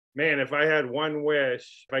Man, if I had one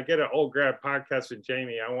wish, if I get an old grad podcast with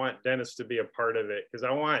Jamie, I want Dennis to be a part of it because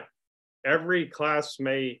I want every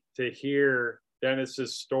classmate to hear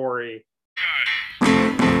Dennis's story.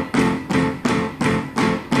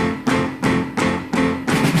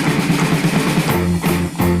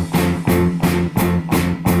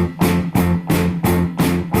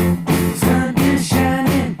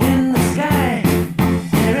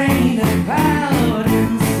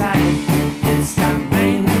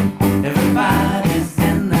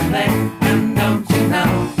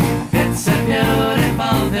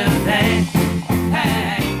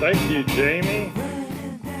 Jamie.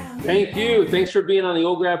 Thank you. Thanks for being on the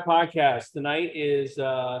Old Grad Podcast. Tonight is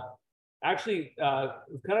actually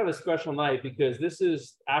kind of a special night because this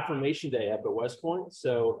is Affirmation Day up at West Point.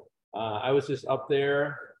 So I was just up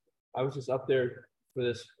there. For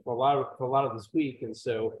a lot of this week, and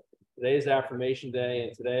so today is Affirmation Day,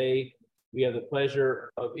 and today we have the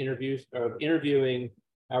pleasure of interviewing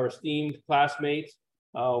our esteemed classmates,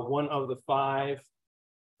 one of the five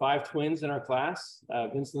twins in our class,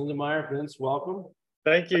 Vince Lindenmeyer. Vince, welcome.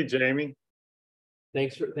 Thank you, Jamie.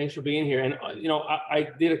 Thanks for being here. And I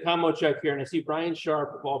did a combo check here, and I see Brian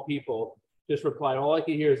Sharp, of all people, just replied. All I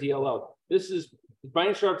can hear is ELO.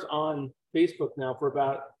 Brian Sharp's on Facebook now for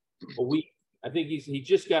about a week. I think he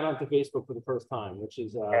just got onto Facebook for the first time, which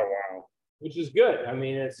is which is good. I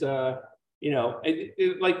mean, it's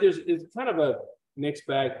it's kind of a mixed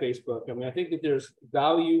bag Facebook. I mean, I think that there's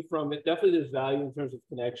value from it. Definitely there's value in terms of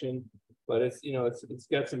connection, but it's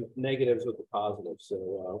got some negatives with the positives.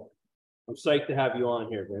 So I'm psyched to have you on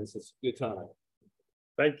here, Vince. It's a good time.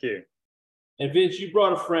 Thank you. And Vince, you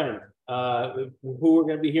brought a friend who we're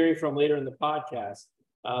going to be hearing from later in the podcast.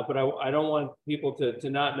 But I don't want people to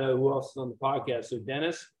not know who else is on the podcast. So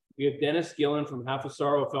we have Dennis Gillan from Half a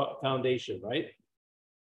Sorrow Foundation, right?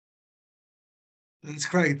 That's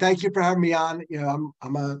correct. Thank you for having me on.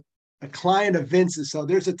 I'm a client of Vince's, so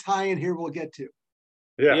there's a tie-in here we'll get to.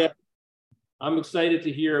 Yeah. I'm excited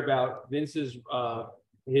to hear about Vince's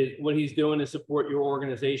what he's doing to support your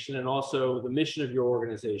organization and also the mission of your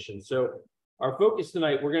organization. So our focus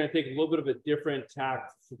tonight, we're going to take a little bit of a different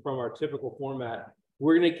tack from our typical format.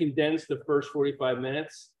 We're going to condense the first 45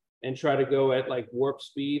 minutes and try to go at like warp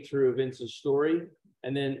speed through Vince's story,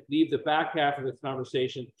 and then leave the back half of the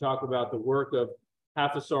conversation to talk about the work of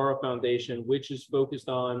Half a Sorrow Foundation, which is focused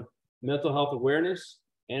on mental health awareness,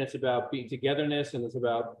 and it's about being togetherness, and it's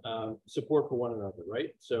about support for one another, right?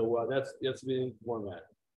 So that's the format.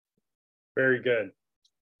 Very good.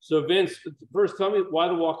 So Vince, first tell me why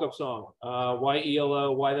the walk-up song? Why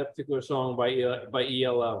ELO? Why that particular song by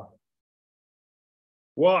ELO?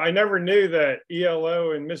 Well, I never knew that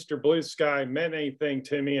ELO and Mr. Blue Sky meant anything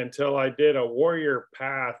to me until I did a Warrior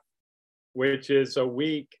Path, which is a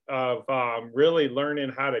week of really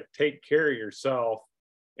learning how to take care of yourself.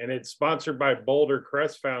 And it's sponsored by Boulder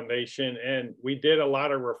Crest Foundation. And we did a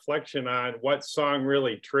lot of reflection on what song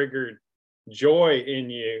really triggered joy in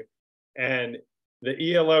you. And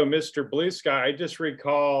the ELO Mr. Blue Sky, I just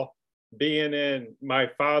recall being in my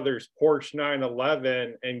father's Porsche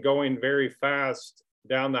 911 and going very fast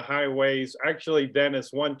down the highways, actually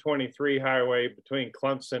Dennis 123 highway between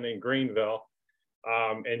Clemson and Greenville.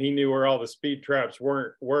 And he knew where all the speed traps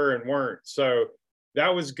were and weren't. So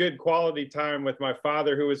that was good quality time with my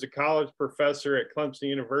father, who was a college professor at Clemson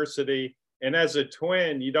University. And as a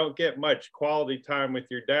twin, you don't get much quality time with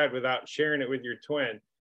your dad without sharing it with your twin.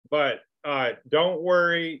 But don't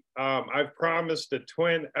worry, I've promised a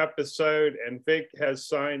twin episode, and Vic has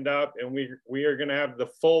signed up, and we are going to have the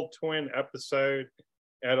full twin episode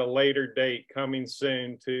at a later date coming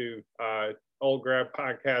soon to Old Grad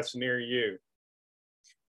Podcast near you.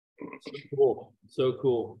 So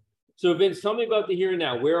cool. So Vince, tell me about the here and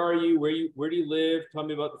now. Where are you? Where do you live? Tell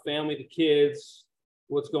me about the family, the kids.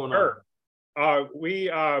 What's going on?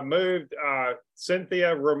 We moved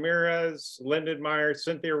Cynthia Ramirez, Lindenmeyer.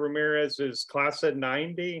 Cynthia Ramirez is class of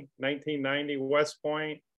 1990, West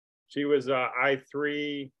Point. She was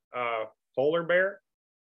I3 polar bear.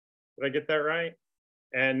 Did I get that right?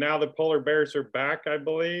 And now the polar bears are back, I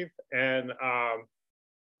believe. And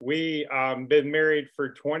we been married for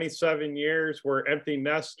 27 years. We're empty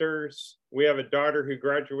nesters. We have a daughter who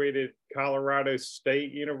graduated Colorado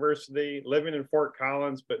State University, living in Fort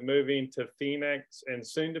Collins, but moving to Phoenix and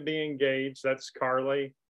soon to be engaged. That's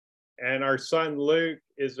Carly. And our son Luke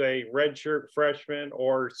is a redshirt freshman,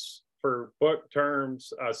 or for book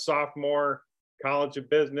terms, a sophomore, College of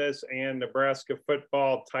Business and Nebraska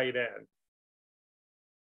football tight end.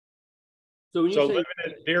 So living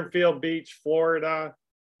in Deerfield Beach, Florida,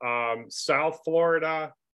 South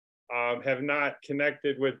Florida, Have not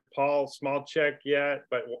connected with Paul Smallcheck yet,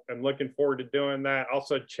 but I'm looking forward to doing that.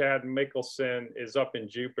 Also, Chad Mickelson is up in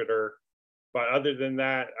Jupiter. But other than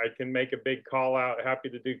that, I can make a big call out. Happy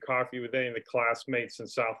to do coffee with any of the classmates in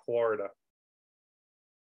South Florida.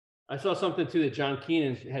 I saw something too that John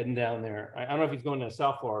Keenan's heading down there. I don't know if he's going to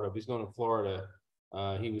South Florida, but he's going to Florida.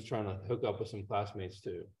 He was trying to hook up with some classmates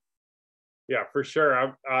too. Yeah, for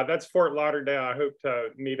sure. That's Fort Lauderdale. I hope to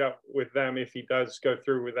meet up with them if he does go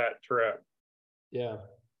through with that trip. Yeah.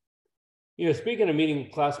 You know, speaking of meeting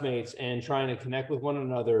classmates and trying to connect with one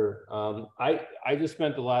another, I just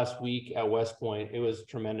spent the last week at West Point. It was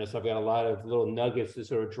tremendous. I've got a lot of little nuggets to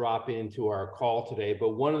sort of drop into our call today.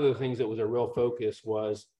 But one of the things that was a real focus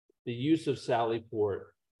was the use of Sallyport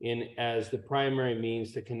as the primary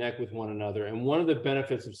means to connect with one another. And one of the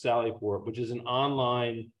benefits of Sallyport, which is an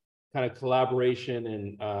online kind of collaboration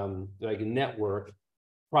and like a network,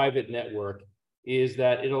 private network, is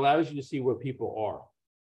that it allows you to see where people are.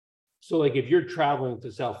 So like if you're traveling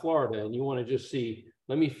to South Florida and you want to just see,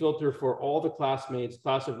 let me filter for all the classmates,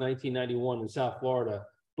 class of 1991 in South Florida,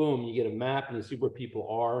 boom, you get a map and you see where people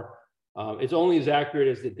are. It's only as accurate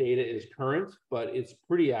as the data is current, but it's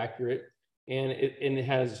pretty accurate. And it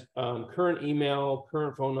has current email,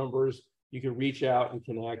 current phone numbers. You can reach out and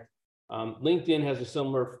connect. LinkedIn has a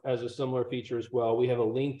similar feature as well. We have a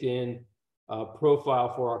LinkedIn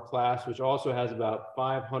profile for our class, which also has about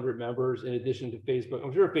 500 members in addition to Facebook.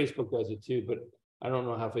 I'm sure Facebook does it too, but I don't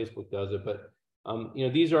know how Facebook does it. But you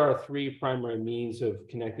know, these are our three primary means of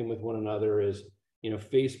connecting with one another: is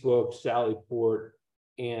Facebook, Sallyport,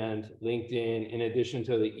 and LinkedIn, in addition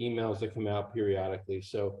to the emails that come out periodically.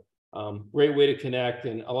 So great way to connect.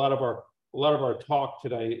 And a lot of our talk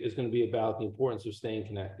today is going to be about the importance of staying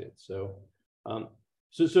connected. So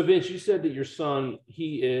so Vince, you said that your son,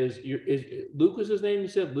 is Luke was his name? You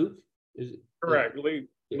said Luke? Correct.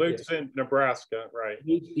 Luke's in Nebraska, right?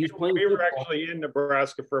 He's playing We were football. actually in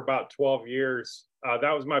Nebraska for about 12 years.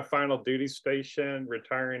 That was my final duty station,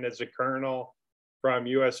 retiring as a colonel from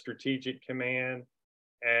U.S. Strategic Command.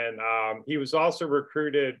 And he was also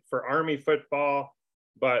recruited for Army football,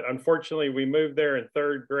 but unfortunately we moved there in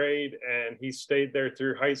 3rd grade and he stayed there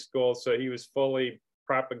through high school. So he was fully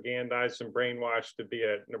propagandized and brainwashed to be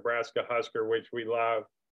a Nebraska Husker, which we love.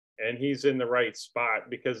 And he's in the right spot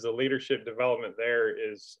because the leadership development there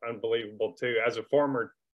is unbelievable too. As a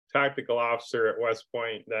former tactical officer at West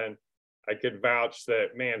Point, then I could vouch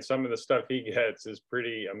that, man, some of the stuff he gets is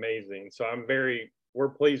pretty amazing. So we're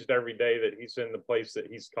pleased every day that he's in the place that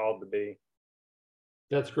he's called to be.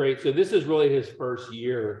 That's great. So this is really his first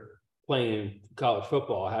year playing college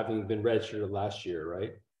football, having been redshirted last year,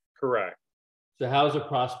 right? Correct. So how's the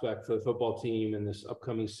prospect for the football team in this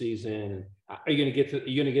upcoming season? Are you going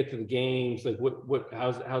to get to the games? Like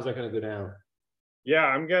how's that going to go down? Yeah,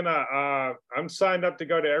 I'm signed up to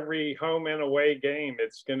go to every home and away game.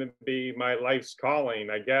 It's going to be my life's calling,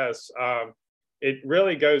 I guess. It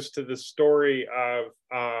really goes to the story of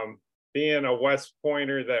being a West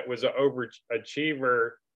Pointer that was an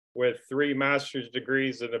overachiever with 3 master's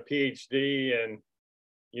degrees and a PhD and,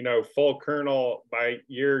 full colonel by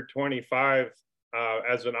year 25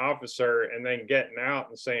 as an officer, and then getting out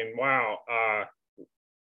and saying, wow,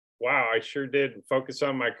 I sure did focus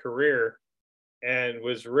on my career, and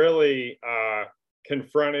was really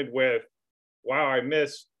confronted with, wow, I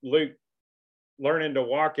missed Luke learning to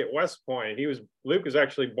walk at West Point. Luke was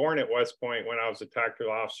actually born at West Point when I was a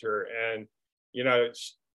tactical officer. And,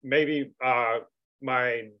 maybe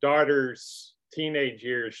my daughter's teenage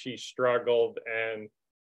years, she struggled, and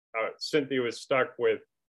Cynthia was stuck with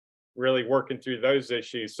really working through those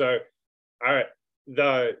issues. So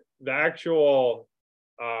the actual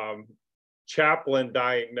chaplain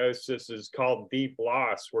diagnosis is called deep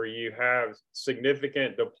loss, where you have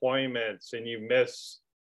significant deployments and you miss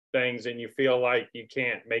things and you feel like you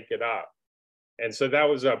can't make it up. And so that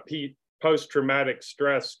was a post-traumatic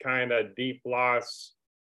stress kind of deep loss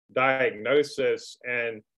diagnosis.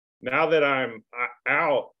 And now that I'm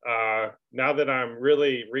out, now that I'm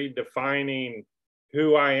really redefining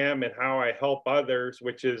who I am and how I help others,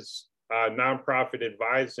 which is nonprofit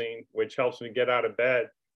advising, which helps me get out of bed.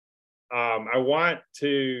 I want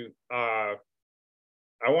to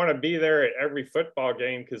be there at every football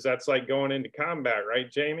game, because that's like going into combat,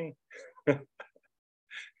 right, Jamie? And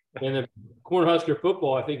the Cornhusker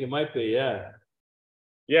football, I think it might be, yeah.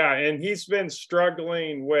 Yeah, and he's been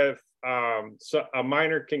struggling with a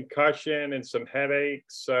minor concussion and some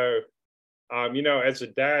headaches. So, as a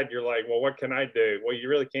dad, you're like, well, what can I do? Well, you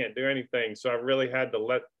really can't do anything. So I really had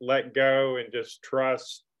to let go and just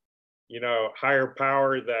trust, higher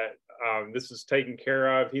power that this is taken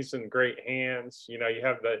care of. He's in great hands. You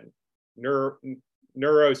have the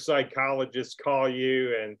neuropsychologists call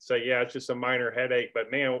you and say, yeah, it's just a minor headache.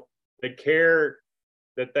 But man, the care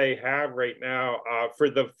that they have right now, for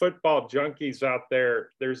the football junkies out there,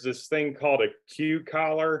 there's this thing called a Q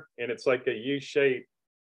collar, and it's like a U-shaped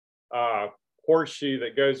horseshoe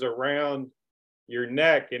that goes around your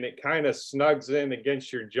neck, and it kind of snugs in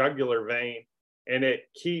against your jugular vein, and it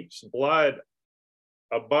keeps blood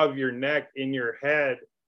above your neck in your head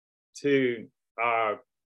to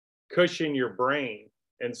cushion your brain.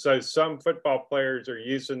 And so some football players are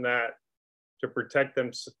using that to protect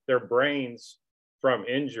their brains from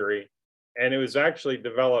injury. And it was actually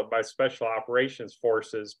developed by special operations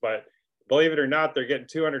forces, but believe it or not, they're getting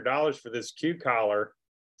 $200 for this Q collar.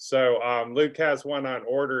 So Luke has one on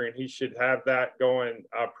order, and he should have that going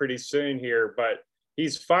pretty soon here. But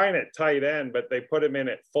he's fine at tight end, but they put him in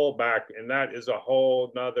at fullback, and that is a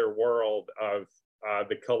whole nother world of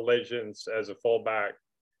the collisions as a fullback.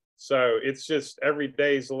 So it's just every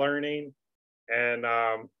day's learning, and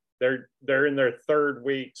they're in their third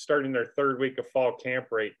week, starting their third week of fall camp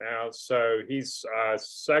right now. So he's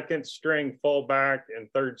second string fullback and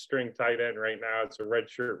third string tight end right now. It's a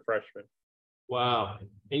redshirt freshman. Wow.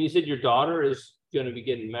 And you said your daughter is going to be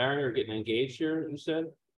getting married or getting engaged here, you said?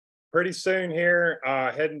 Pretty soon here,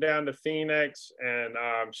 heading down to Phoenix. And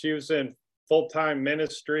she was in full-time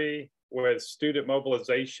ministry with student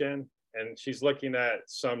mobilization. And she's looking at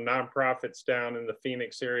some nonprofits down in the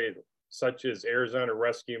Phoenix area, such as Arizona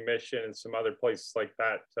Rescue Mission and some other places like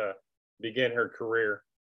that, to begin her career.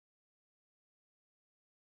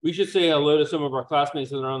 We should say hello to some of our classmates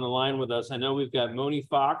that are on the line with us. I know we've got Moni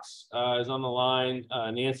Fox is on the line,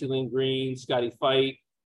 Nancy Lynn Green, Scotty Fight,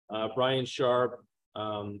 Brian Sharp.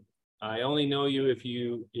 I only know you if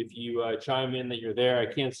you chime in that you're there. I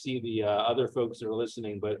can't see the other folks that are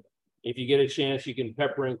listening, but if you get a chance, you can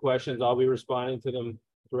pepper in questions. I'll be responding to them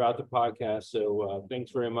throughout the podcast. So thanks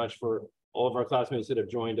very much for all of our classmates that have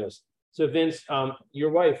joined us. So Vince, your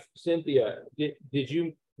wife, Cynthia, did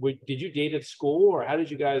you date at school, or how did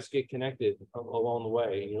you guys get connected along the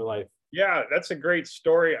way in your life? Yeah, that's a great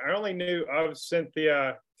story. I only knew of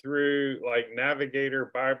Cynthia through like Navigator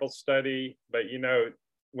Bible study, but you know,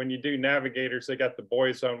 when you do Navigators, they got the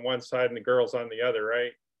boys on one side and the girls on the other,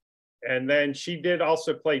 right? And then she did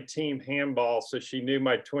also play team handball, so she knew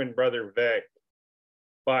my twin brother Vic.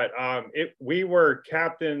 But we were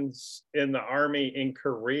captains in the Army in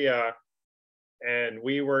Korea, and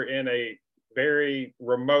we were in a very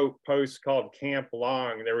remote post called Camp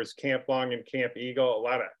Long. There was Camp Long and Camp Eagle. A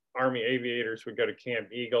lot of Army aviators would go to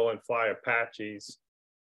Camp Eagle and fly Apaches.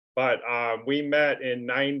 But we met in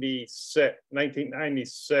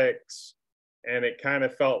 1996, and it kind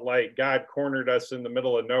of felt like God cornered us in the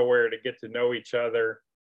middle of nowhere to get to know each other.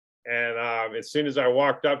 And as soon as I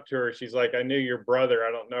walked up to her, she's like, I knew your brother.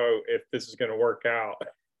 I don't know if this is going to work out.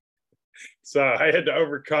 So I had to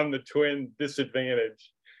overcome the twin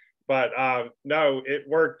disadvantage. But no, it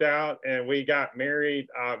worked out, and we got married.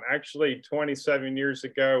 Actually, 27 years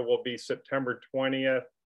ago will be September 20th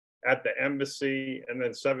at the embassy. And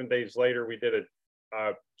then 7 days later, we did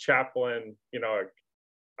a chaplain, an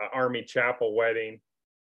Army chapel wedding.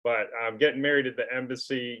 But getting married at the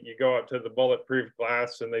embassy, you go up to the bulletproof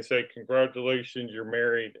glass and they say, congratulations, you're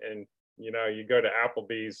married. And, you go to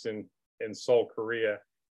Applebee's in Seoul, Korea.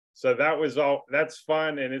 So that's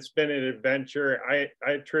fun. And it's been an adventure. I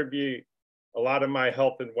attribute a lot of my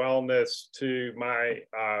health and wellness to my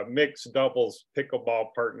mixed doubles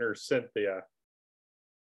pickleball partner, Cynthia.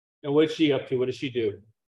 And what's she up to? What does she do?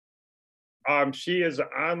 She is an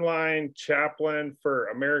online chaplain for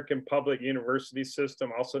American Public University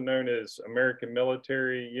System, also known as American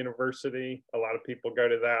Military University. A lot of people go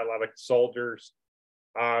to that, a lot of soldiers.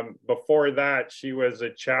 Before that, she was a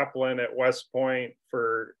chaplain at West Point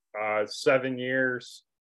for 7 years,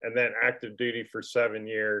 and then active duty for 7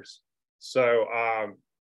 years. So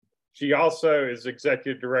she also is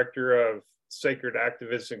executive director of Sacred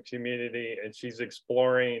Activism Community, and she's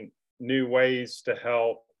exploring new ways to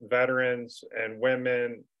help veterans and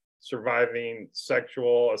women surviving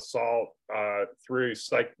sexual assault through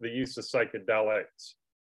the use of psychedelics.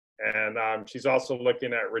 And she's also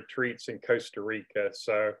looking at retreats in Costa Rica.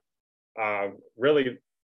 So really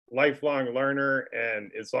lifelong learner.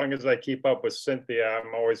 And as long as I keep up with Cynthia,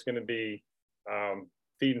 I'm always going to be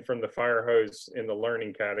feeding from the fire hose in the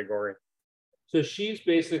learning category. So she's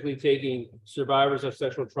basically taking survivors of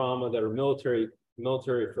sexual trauma that are military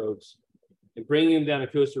folks and bringing them down to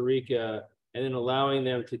Costa Rica and then allowing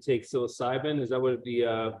them to take psilocybin. Is that what the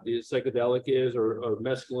psychedelic is, or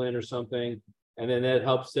mescaline or something? And then that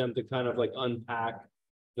helps them to kind of like unpack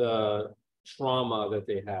the trauma that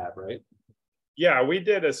they have, right? Yeah, we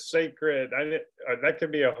did a sacred. That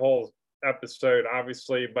could be a whole episode,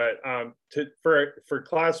 obviously, but for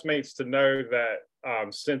classmates to know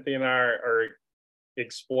that Cynthia and I are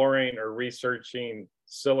exploring or researching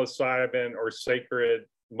psilocybin or sacred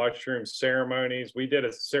mushroom ceremonies. We did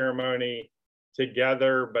a ceremony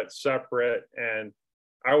together but separate, and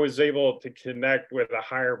I was able to connect with a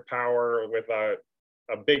higher power, with a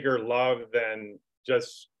bigger love than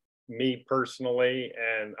just me personally.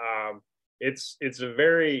 And it's a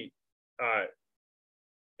very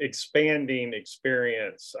expanding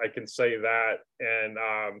experience, I can say that.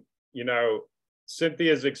 And you know,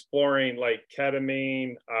 Cynthia's exploring like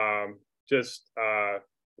ketamine, just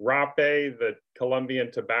rape, the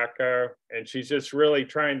Colombian tobacco, and she's just really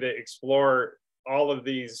trying to explore all of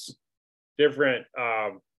these different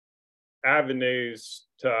avenues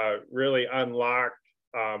to really unlock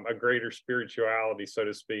a greater spirituality, so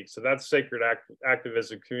to speak. So that's Sacred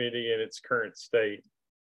Activism Community in its current state.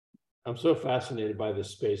 I'm so fascinated by this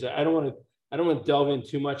space. I don't want to delve in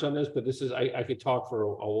too much on this, but this is, I could talk for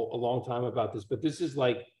a long time about this, but this is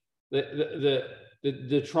like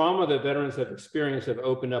the trauma that veterans have experienced have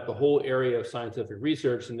opened up a whole area of scientific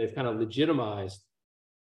research, and they've kind of legitimized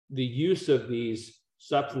the use of these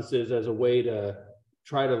substances as a way to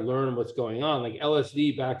try to learn what's going on. Like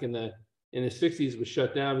LSD back in the 60s was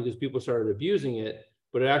shut down because people started abusing it,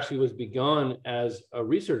 but it actually was begun as a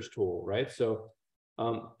research tool, right? So,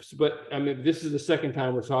 but I mean, this is the second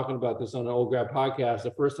time we're talking about this on the Old Grad podcast.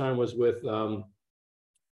 The first time was with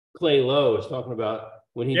Clay Lowe, was talking about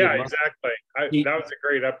when he did. Exactly. That was a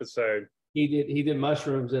great episode. He did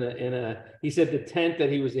mushrooms in a. He said the tent that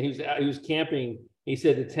he was camping. He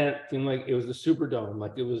said the tent seemed like it was the Superdome,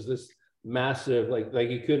 like it was this massive, like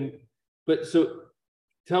you couldn't. But so,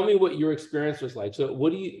 tell me what your experience was like. So,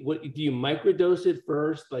 what do you microdose it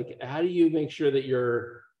first? Like, how do you make sure that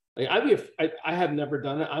you're like? I have never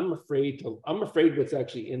done it. I'm afraid what's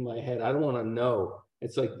actually in my head. I don't want to know.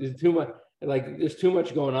 It's like there's too much. Like there's too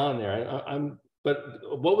much going on there. But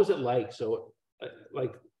what was it like? So,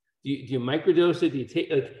 like. Do you microdose it? Do you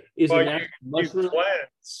take like you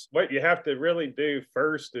cleanse? What you have to really do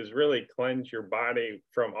first is really cleanse your body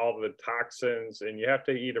from all the toxins, and you have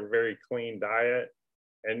to eat a very clean diet,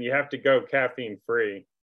 and you have to go caffeine free,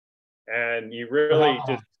 and you really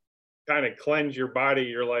just kind of cleanse your body.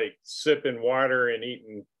 You're like sipping water and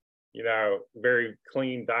eating, you know, very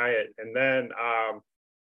clean diet, and then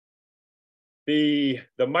the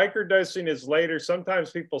microdosing is later.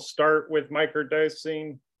 Sometimes people start with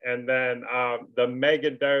microdosing, and then the mega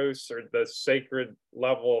dose or the sacred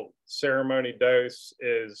level ceremony dose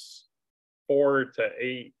is 4 to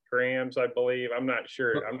 8 grams, I believe. I'm not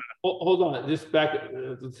sure. Hold on, let's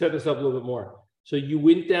set this up a little bit more. So you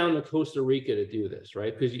went down to Costa Rica to do this,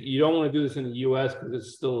 right? Because you don't want to do this in the US because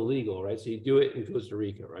it's still illegal, right? So you do it in Costa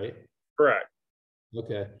Rica, right? Correct.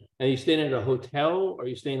 Okay. And you staying at a hotel, or are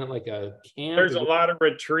you staying at like a camp? There's a lot of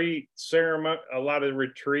retreat ceremony, a lot of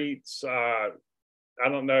retreats. I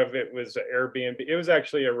don't know if it was an Airbnb. It was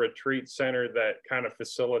actually a retreat center that kind of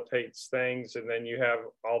facilitates things. And then you have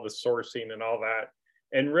all the sourcing and all that.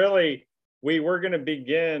 And really, we were going to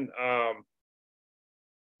begin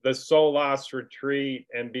the Solas retreat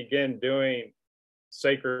and begin doing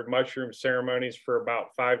sacred mushroom ceremonies for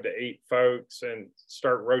about 5 to 8 folks and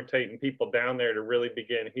start rotating people down there to really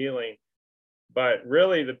begin healing. But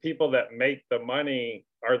really, the people that make the money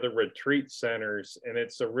are the retreat centers, and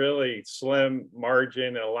it's a really slim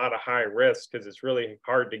margin and a lot of high risk because it's really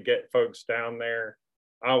hard to get folks down there.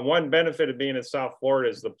 One benefit of being in South Florida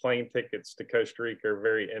is the plane tickets to Costa Rica are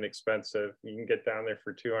very inexpensive. You can get down there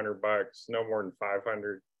for $200, no more than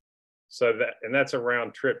 500. So that's a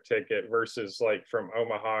round trip ticket versus like from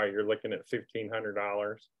Omaha, you're looking at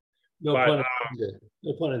 $1,500. No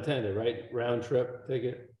pun intended, right? Round trip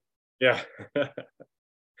ticket. Yeah.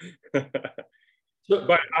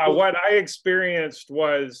 But what I experienced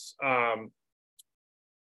was I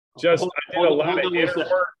did a lot of inner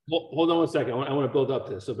work. Hold on one second. I want to build up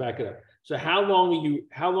this. So back it up. So how long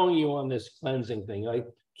are you on this cleansing thing? Like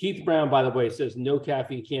Keith Brown, by the way, says no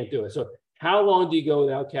caffeine, can't do it. So how long do you go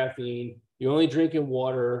without caffeine? You're only drinking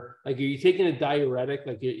water. Like, are you taking a diuretic?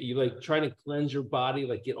 Like you like trying to cleanse your body?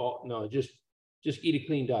 Like just eat a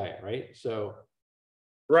clean diet, right? So.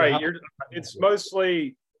 Right. It's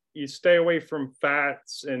mostly you stay away from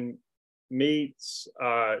fats and meats.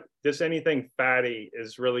 Just anything fatty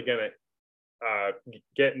is really going to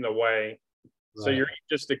get in the way. Right. So you're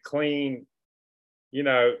just a clean,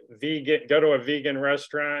 vegan, go to a vegan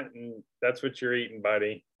restaurant and that's what you're eating,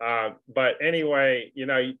 buddy. But anyway,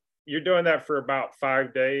 you're doing that for about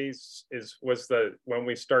 5 days when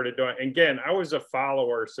we started doing. And again, I was a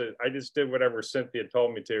follower, so I just did whatever Cynthia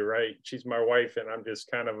told me to, right? She's my wife and I'm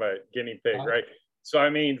just kind of a guinea pig, right? So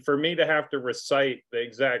I mean, for me to have to recite the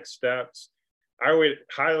exact steps, I would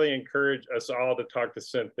highly encourage us all to talk to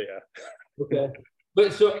Cynthia. Okay.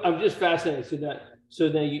 But so I'm just fascinated. So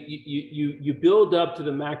then you build up to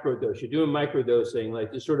the macro dose. You're doing micro dosing,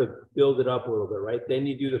 like to sort of build it up a little bit, right? Then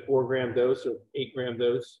you do the 4-gram dose or 8-gram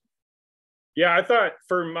dose. Yeah, I thought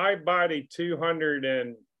for my body,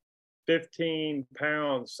 215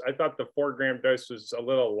 pounds, I thought the 4-gram dose was a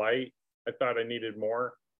little light. I thought I needed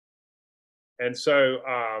more. And so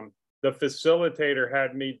the facilitator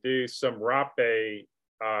had me do some rapé,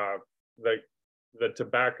 the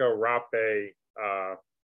tobacco rapé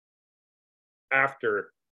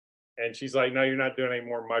after. And she's like, no, you're not doing any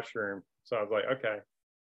more mushroom. So I was like, okay.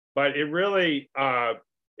 But it really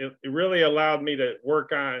allowed me to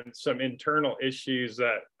work on some internal issues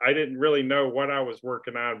that I didn't really know what I was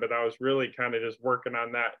working on, but I was really kind of just working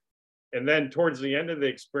on that. And then towards the end of the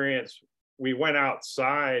experience, we went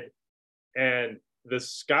outside and the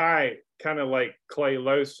sky, kind of like Clay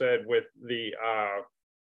Lowe said with the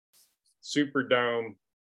Superdome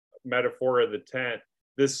metaphor of the tent,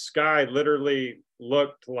 this sky literally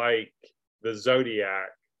looked like the zodiac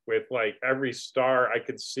with like every star. I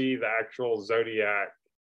could see the actual zodiac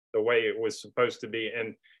the way it was supposed to be.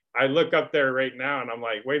 And I look up there right now and I'm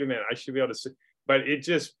like, wait a minute, I should be able to see. But it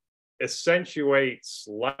just accentuates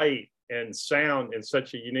light and sound in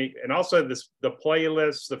such a unique, and also the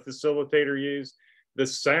playlists the facilitator used, the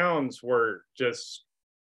sounds were just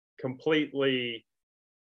completely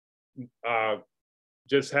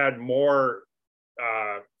just had more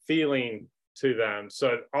feeling to them.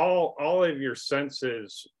 So all of your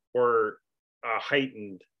senses were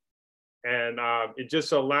heightened, and it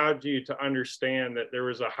just allowed you to understand that there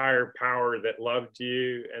was a higher power that loved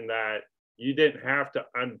you, and that you didn't have to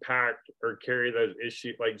unpack or carry those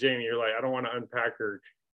issues. Like Jamie, you're like, I don't want to unpack, or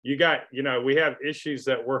you got, we have issues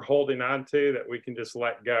that we're holding on to that we can just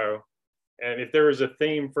let go. And if there was a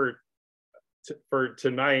theme for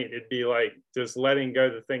tonight, it'd be like just letting go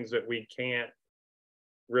the things that we can't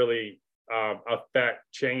really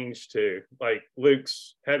affect change to, like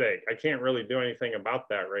Luke's headache. I can't really do anything about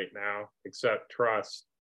that right now except trust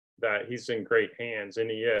that he's in great hands, and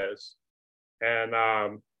he is.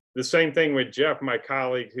 And the same thing with Jeff, my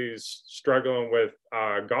colleague who's struggling with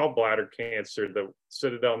gallbladder cancer, the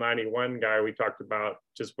Citadel 91 guy we talked about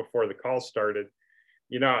just before the call started.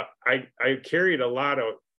 I carried a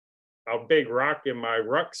big rock in my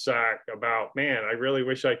rucksack about, man, I really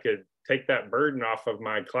wish I could take that burden off of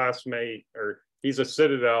my classmate, or he's a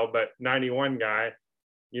Citadel, but 91 guy,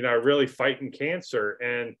 really fighting cancer.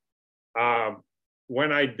 And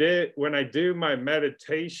when I do my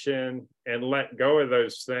meditation and let go of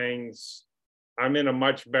those things, I'm in a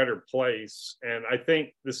much better place. And I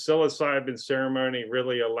think the psilocybin ceremony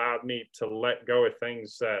really allowed me to let go of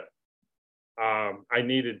things that I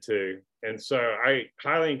needed to. And so I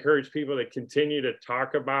highly encourage people to continue to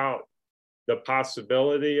talk about the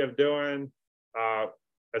possibility of doing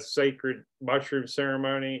a sacred mushroom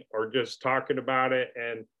ceremony, or just talking about it.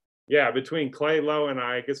 And yeah, between Clay Lowe and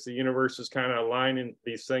I guess the universe is kind of lining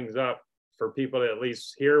these things up for people to at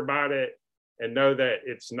least hear about it and know that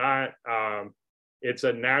it's not, it's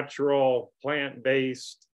a natural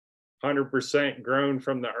plant-based, 100% grown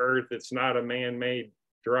from the earth. It's not a man-made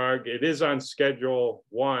drug. It is on Schedule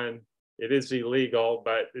 1. It is illegal,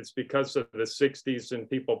 but it's because of the 60s and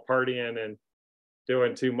people partying and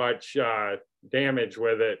doing too much damage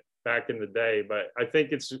with it back in the day. But I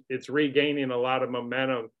think it's regaining a lot of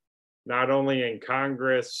momentum, not only in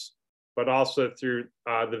Congress, but also through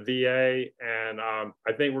the VA. And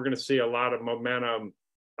I think we're going to see a lot of momentum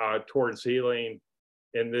towards healing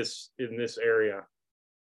in this area.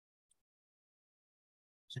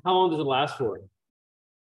 So how long does it last for?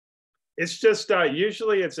 It's just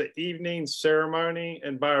usually it's an evening ceremony,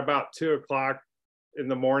 and by about 2 o'clock in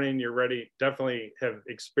the morning, you're ready. Definitely have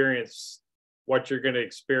experienced what you're going to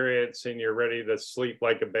experience, and you're ready to sleep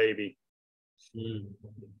like a baby.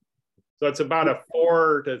 So it's about a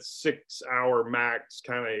 4 to 6 hour max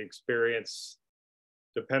kind of experience,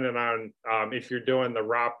 depending on if you're doing the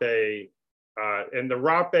rapé. And the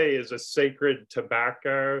rapé is a sacred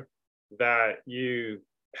tobacco that you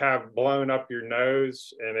have blown up your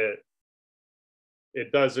nose, and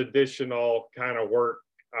it does additional kind of work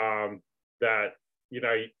that,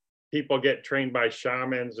 people get trained by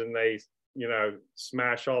shamans, and they,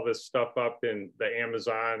 smash all this stuff up in the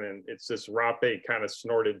Amazon, and it's this rapé kind of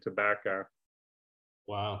snorted tobacco.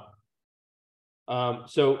 Wow.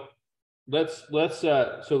 So let's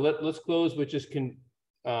close with just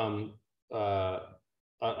on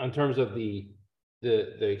terms of the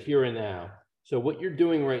here and now. So what you're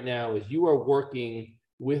doing right now is you are working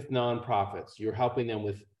with nonprofits. You're helping them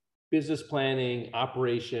with business planning,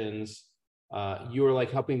 operations. You're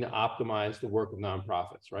like helping to optimize the work of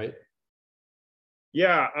nonprofits, right?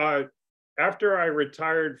 Yeah. After I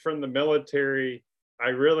retired from the military, I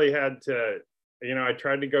really had to, I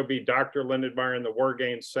tried to go be Dr. Lindenmeyer in the War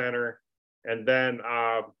Games Center. And then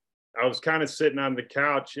I was kind of sitting on the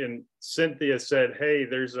couch and Cynthia said, hey,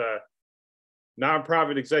 there's a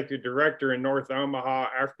nonprofit executive director in North Omaha,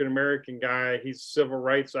 African-American guy. He's a civil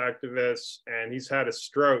rights activist and he's had a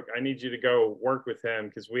stroke. I need you to go work with him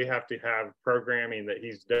because we have to have programming that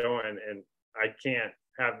he's doing and I can't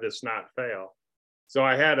have this not fail. So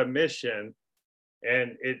I had a mission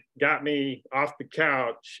and it got me off the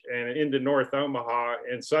couch and into North Omaha.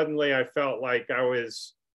 And suddenly I felt like I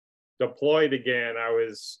was deployed again. I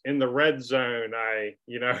was in the red zone.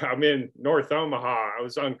 I'm in North Omaha. I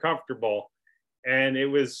was uncomfortable and it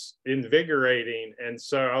was invigorating. And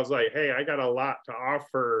so I was like, hey, I got a lot to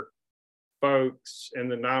offer folks in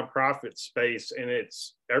the nonprofit space. And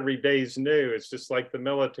it's every day's new. It's just like the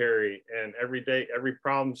military and every day, every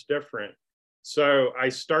problem's different. So I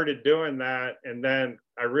started doing that. And then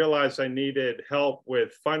I realized I needed help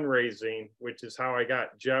with fundraising, which is how I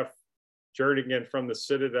got Jeff Jernigan from the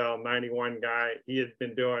Citadel 91 guy. He had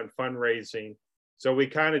been doing fundraising. So we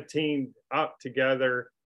kind of teamed up together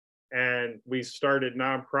and we started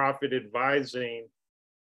nonprofit advising.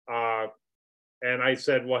 And I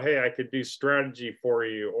said, well, hey, I could do strategy for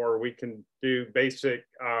you, or we can do basic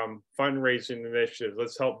fundraising initiatives.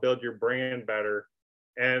 Let's help build your brand better.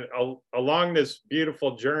 And along this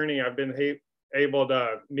beautiful journey, I've been able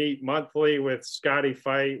to meet monthly with Scotty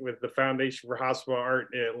Fight with the Foundation for Hospital Art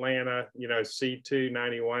in Atlanta,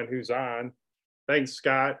 C291, who's on. Thanks,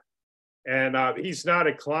 Scott. And he's not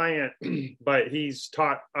a client, but he's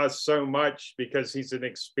taught us so much because he's an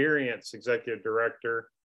experienced executive director.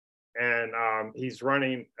 And he's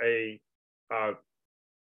running a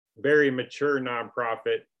very mature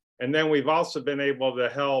nonprofit. And then we've also been able to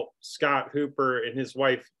help Scott Hooper and his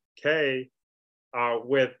wife, Kay,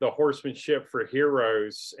 with the Horsemanship for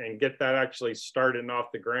Heroes and get that actually started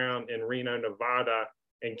off the ground in Reno, Nevada.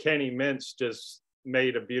 And Kenny Mintz just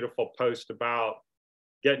made a beautiful post about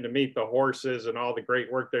getting to meet the horses and all the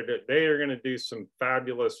great work they're doing. They are going to do some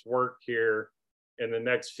fabulous work here in the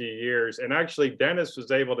next few years. And actually, Dennis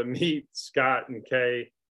was able to meet Scott and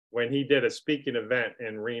Kay when he did a speaking event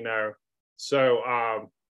in Reno. So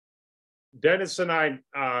Dennis and I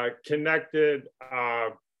connected.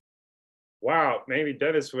 Wow, maybe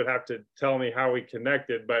Dennis would have to tell me how we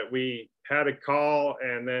connected, but we had a call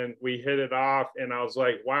and then we hit it off. And I was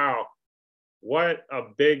like, wow, what a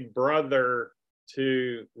big brother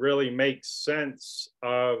to really make sense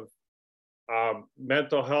of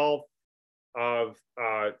mental health, of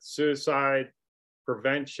suicide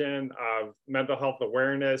prevention, of mental health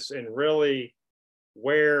awareness, and really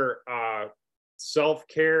where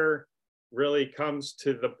self-care really comes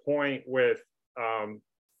to the point with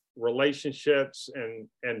relationships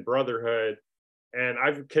and brotherhood. And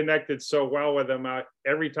I've connected so well with him.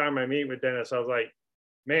 Every time I meet with Dennis, I was like,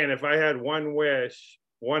 man, if I had one wish,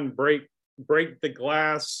 one break the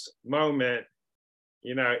glass moment,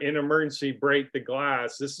 in emergency, break the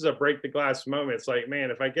glass. This is a break the glass moment. It's like, man,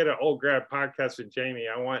 if I get an old grad podcast with Jamie,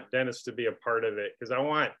 I want Dennis to be a part of it because I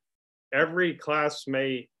want every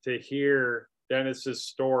classmate to hear Dennis's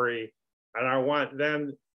story. And I want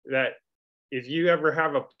them that if you ever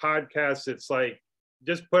have a podcast, it's like,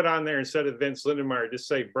 just put on there instead of Vince Lindenmeyer, just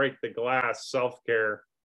say break the glass, self-care.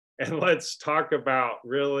 And let's talk about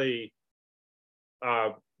really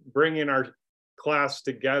bringing our class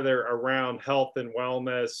together around health and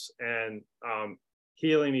wellness and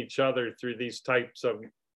healing each other through these types of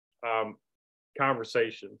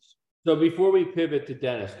conversations. So before we pivot to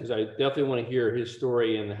Dennis, because I definitely want to hear his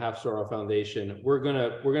story and the Half Star Foundation, we're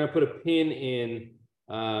gonna put a pin in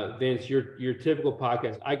Vince, your typical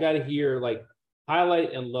podcast. I got to hear like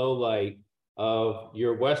highlight and low light of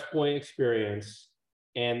your West Point experience,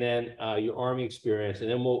 and then your Army experience, and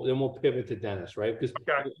then we'll pivot to Dennis, right? Because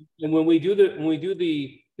and when we do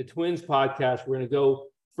the Twins podcast, we're going to go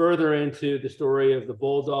further into the story of the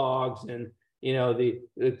Bulldogs and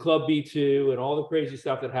the Club B2 and all the crazy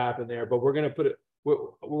stuff that happened there. But we're going to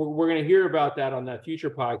we're going to hear about that on that future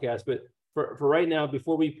podcast. But for right now,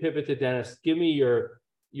 before we pivot to Dennis, give me your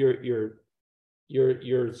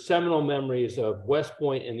seminal memories of West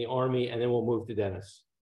Point and the Army, and then we'll move to Dennis.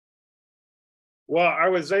 Well, I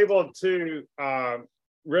was able to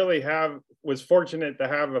was fortunate to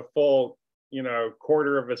have a full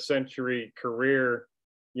quarter of a century career.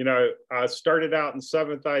 I started out in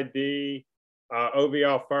 7th ID, Ovi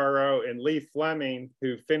Alfaro and Lee Fleming,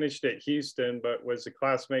 who finished at Houston but was a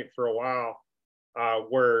classmate for a while,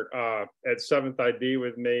 were at 7th ID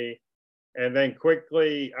with me. And then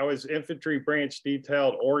quickly, I was infantry branch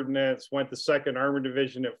detailed ordnance, went to 2nd Armored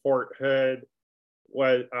Division at Fort Hood.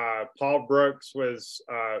 Paul Brooks was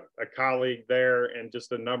a colleague there, and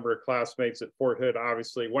just a number of classmates at Fort Hood,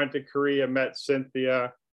 obviously. Went to Korea, met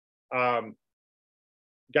Cynthia.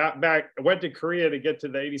 Got back, went to Korea to get to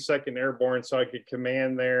the 82nd Airborne so I could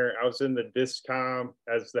command there. I was in the DISCOM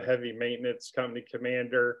as the heavy maintenance company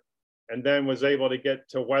commander, and then was able to get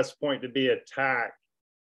to West Point to be a TAC.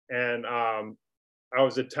 And I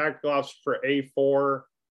was a tactical officer for A4.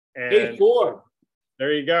 And A4.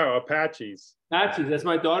 There you go, Apaches. Apaches, that's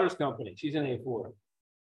my daughter's company. She's in A4.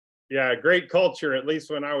 Yeah, great culture, at least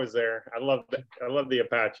when I was there. I love the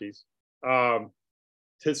Apaches.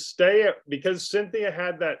 To stay, because Cynthia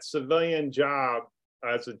had that civilian job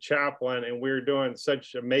as a chaplain, and we were doing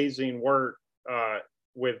such amazing work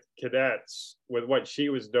with cadets, with what she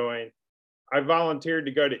was doing. I volunteered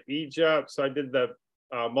to go to Egypt, so I did the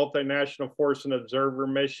multinational force and observer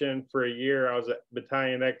mission for a year. I was at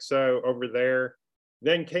Battalion XO over there,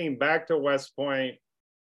 then came back to West Point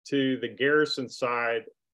to the garrison side,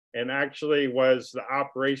 and actually was the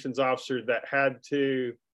operations officer that had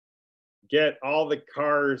to get all the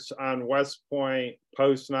cars on West Point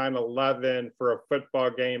post 9/11 for a football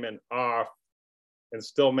game and off, and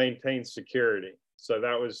still maintain security. So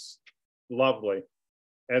that was lovely.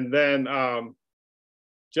 And then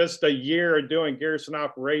just a year of doing garrison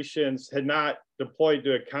operations, had not deployed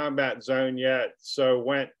to a combat zone yet, so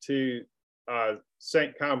went to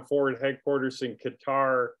CENTCOM Forward Headquarters in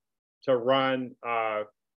Qatar to run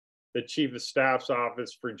the Chief of Staff's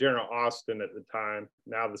office for General Austin at the time,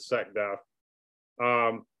 now the SecDef.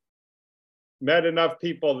 Met enough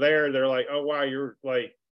people there, they're like, oh wow, you're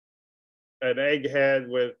like an egghead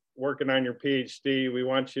with working on your PhD. We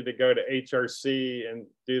want you to go to HRC and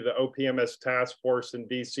do the OPMS task force in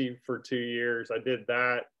DC for 2 years. I did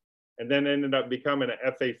that, and then ended up becoming an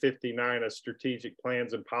FA-59, a strategic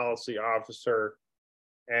plans and policy officer,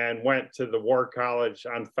 and went to the War College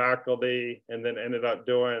on faculty, and then ended up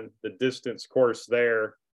doing the distance course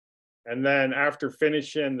there. And then after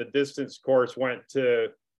finishing the distance course, went to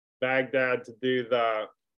Baghdad to do the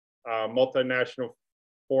multinational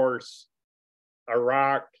force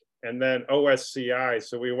Iraq, and then OSCI.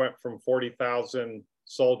 So we went from 40,000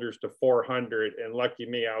 soldiers to 400, and lucky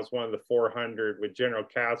me, I was one of the 400 with General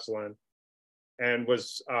Caslin, and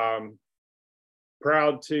was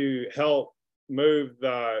proud to help move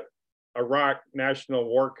the Iraq National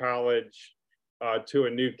War College to a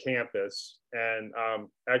new campus. And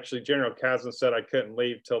actually General Caslin said I couldn't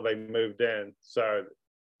leave till they moved in. So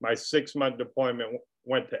my 6-month deployment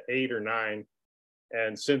went to 8 or 9,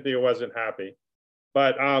 and Cynthia wasn't happy.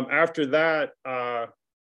 But after that,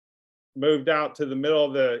 moved out to the middle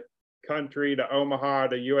of the country to Omaha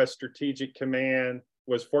to U.S. Strategic Command,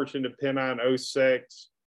 was fortunate to pin on 06,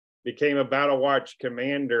 became a Battle Watch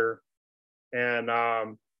commander, and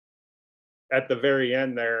at the very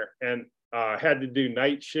end there, and had to do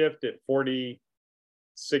night shift at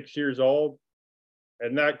 46 years old.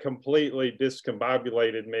 And that completely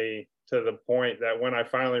discombobulated me to the point that when I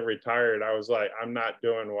finally retired, I was like, I'm not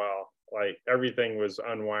doing well. Like everything was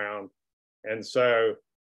unwound. And so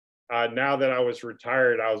now that I was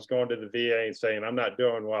retired, I was going to the VA and saying, I'm not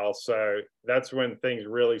doing well. So that's when things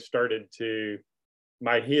really started to,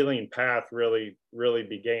 my healing path really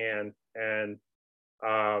began. And,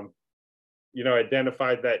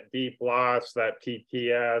 identified that deep loss, that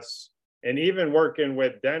PTS, and even working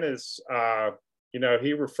with Dennis,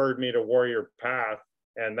 he referred me to Warrior Path.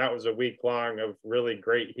 And that was a week long of really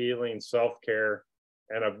great healing, self-care,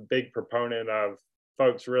 and a big proponent of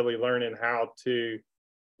folks really learning how to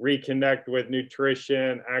reconnect with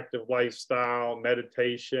nutrition, active lifestyle,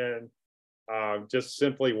 meditation, just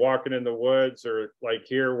simply walking in the woods, or like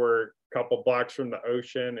here, we're a couple blocks from the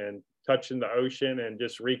ocean and touching the ocean and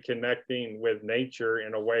just reconnecting with nature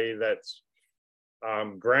in a way that's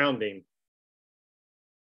grounding.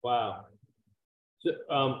 Wow.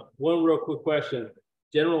 So, one real quick question.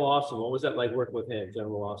 General Austin, what was that like working with him,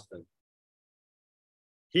 General Austin?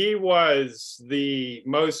 He was the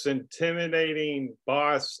most intimidating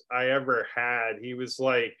boss I ever had. He was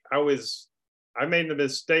like, I made the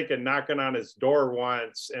mistake of knocking on his door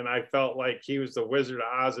once, and I felt like he was the Wizard of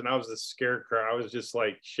Oz and I was the Scarecrow. I was just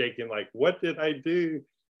like shaking, like, what did I do?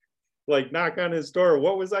 Like, knock on his door.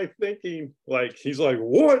 What was I thinking? Like, he's like,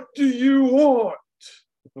 what do you want?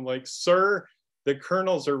 I'm like, sir, the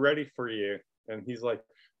colonels are ready for you. And he's like,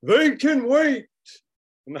 they can wait.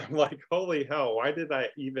 And I'm like, holy hell, why did I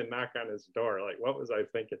even knock on his door? Like, what was I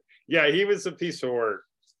thinking? Yeah, he was a piece of work.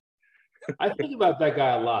 I think about that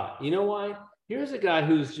guy a lot. You know why? Here's a guy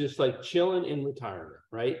who's just like chilling in retirement,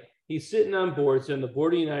 right? He's sitting on boards on the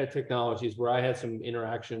board of United Technologies, where I had some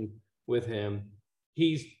interaction with him.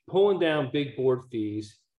 He's pulling down big board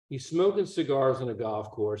fees. He's smoking cigars on a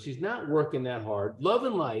golf course. He's not working that hard,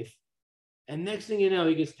 loving life. And next thing you know,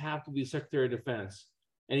 he gets tapped to be Secretary of Defense.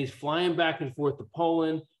 And he's flying back and forth to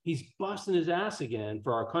Poland. He's busting his ass again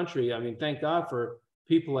for our country. I mean, thank God for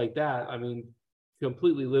people like that. I mean,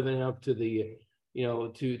 completely living up to the,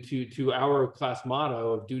 to our class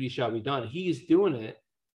motto of duty shall be done. He's doing it.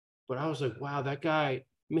 But I was like, wow, that guy, I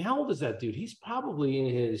mean, how old is that dude? He's probably in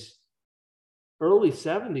his early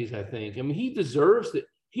 70s, I think. I mean, he deserves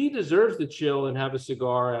to chill and have a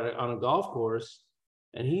cigar on a golf course.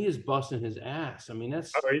 And he is busting his ass. I mean,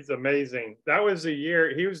 he's amazing. That was a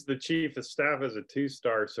year, he was the chief of staff as a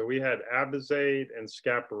 2-star. So we had Abizade and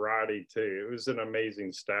Scaparrotti too. It was an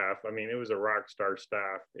amazing staff. I mean, it was a rock star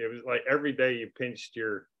staff. It was like every day you pinched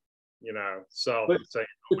your, self and saying,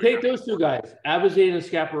 but take those two guys, Abizade and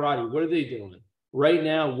Scaparrotti. What are they doing right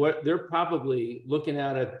now? What they're probably looking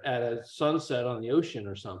at a sunset on the ocean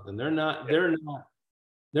or something. They're not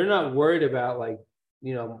worried about, like,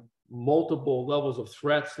 multiple levels of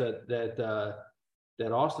threats that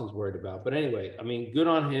Austin's worried about. But anyway, I mean, good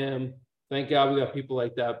on him. Thank God we got people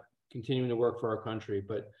like that continuing to work for our country.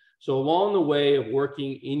 But so along the way of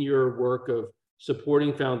working in your work of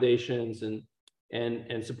supporting foundations and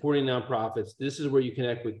supporting nonprofits, this is where you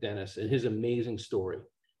connect with Dennis and his amazing story.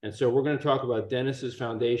 And so we're going to talk about Dennis's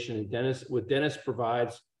foundation and what Dennis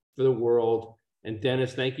provides for the world. And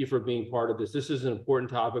Dennis, thank you for being part of this. This is an important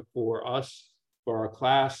topic for us, for our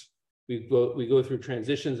class. We go through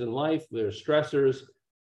transitions in life. There's stressors.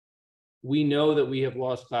 We know that we have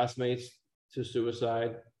lost classmates to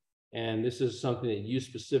suicide. And this is something that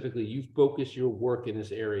you focus your work in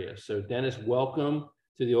this area. So Dennis, welcome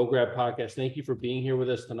to the Old Grad Podcast. Thank you for being here with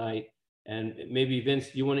us tonight. And maybe Vince,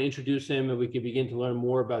 do you want to introduce him and we can begin to learn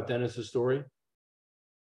more about Dennis's story?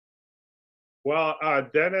 Well,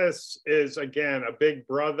 Dennis is, again, a big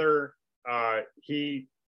brother. He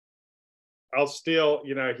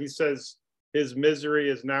says his misery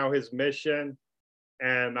is now his mission.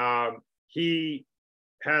 And he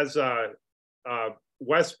has a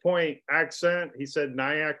West Point accent. He said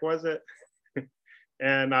Nyack, was it?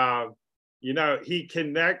 And, he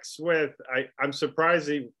connects with, I'm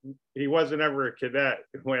surprised he wasn't ever a cadet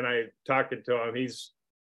when I talking to him.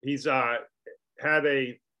 He's had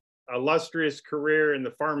a illustrious career in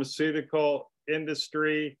the pharmaceutical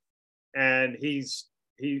industry, and he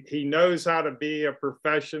knows how to be a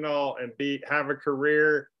professional and have a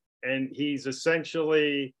career. And he's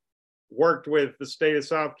essentially worked with the state of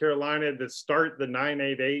South Carolina to start the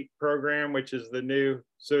 988 program, which is the new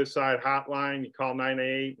suicide hotline. You call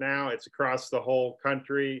 988 now. It's across the whole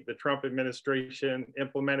country. The Trump administration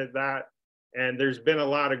implemented that. And there's been a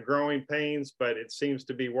lot of growing pains, but it seems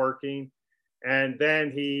to be working. And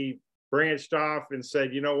then he branched off and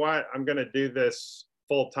said, you know what, I'm going to do this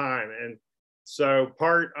full time. And so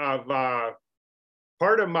part of my,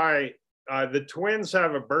 the twins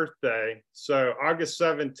have a birthday. So August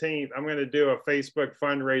 17th, I'm going to do a Facebook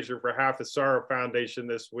fundraiser for Half a Sorrow Foundation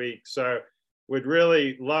this week. So would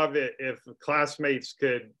really love it if classmates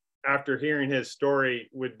could, after hearing his story,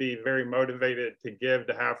 would be very motivated to give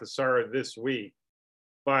to Half a Sorrow this week.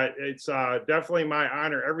 But it's definitely my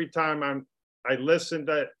honor. Every time I listen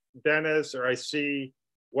to Dennis or I see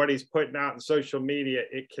what he's putting out in social media,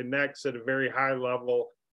 it connects at a very high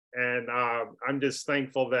level. And I'm just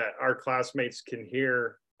thankful that our classmates can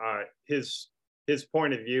hear his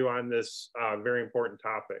point of view on this very important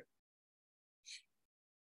topic.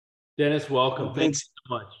 Dennis, welcome. Thanks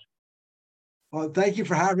so much. Well, thank you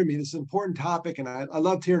for having me. This is an important topic, and I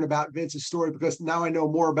loved hearing about Vince's story because now I know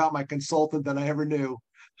more about my consultant than I ever knew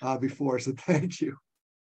before. So thank you.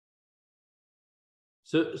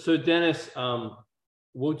 So Dennis,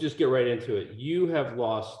 we'll just get right into it. You have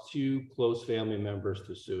lost 2 close family members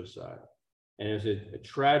to suicide, and it was a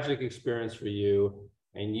tragic experience for you.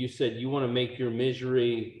 And you said you want to make your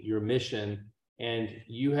misery your mission, and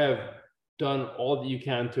you have done all that you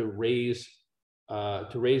can to raise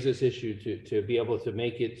this issue, to be able to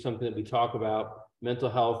make it something that we talk about, mental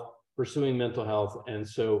health, pursuing mental health. And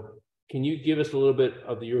so can you give us a little bit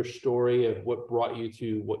of your story of what brought you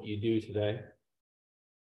to what you do today?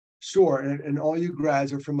 Sure, and all you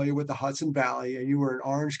grads are familiar with the Hudson Valley, and you were in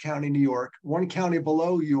Orange County, New York. One county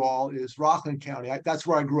below you all is Rockland County. That's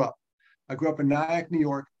where I grew up. I grew up in Nyack, New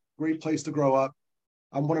York, great place to grow up.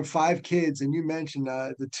 I'm one of 5 kids, and you mentioned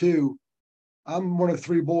the 2. I'm one of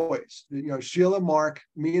 3 boys. Sheila, Mark,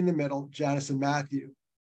 me in the middle, Janice and Matthew.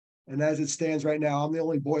 And as it stands right now, I'm the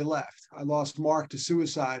only boy left. I lost Mark to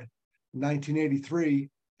suicide in 1983,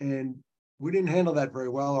 and we didn't handle that very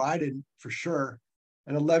well, or I didn't for sure.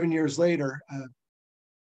 And 11 years later,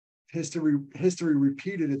 history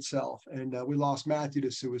repeated itself, and we lost Matthew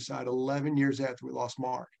to suicide 11 years after we lost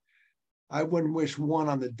Mark. I wouldn't wish one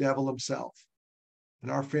on the devil himself. And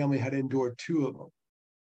our family had endured 2 of them.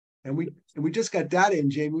 And we just got data in,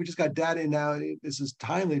 Jamie. We just got data in now. This is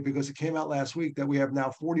timely because it came out last week that we have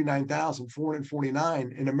now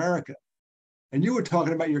 49,449 in America. And you were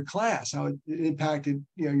talking about your class, how it impacted,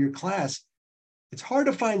 your class. It's hard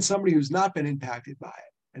to find somebody who's not been impacted by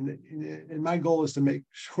it. And my goal is to make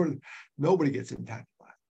sure that nobody gets impacted by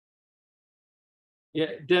it. Yeah,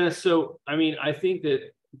 Dennis. So, I mean, I think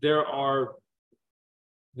that there are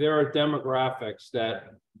demographics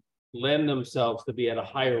that lend themselves to be at a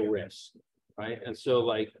higher risk, right? And so,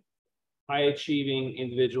 like, high achieving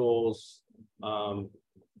individuals,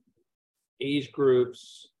 age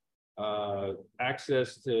groups,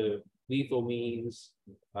 access to lethal means.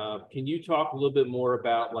 Can you talk a little bit more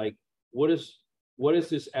about, like, what does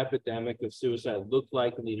this epidemic of suicide look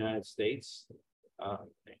like in the United States,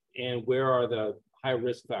 and where are the high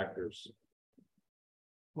risk factors?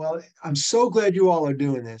 Well, I'm so glad you all are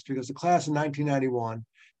doing this, because the class of 1991,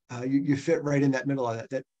 you fit right in that middle of that.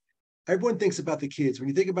 That everyone thinks about the kids. When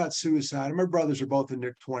you think about suicide, and my brothers are both in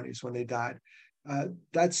their 20s when they died.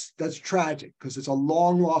 That's tragic, because it's a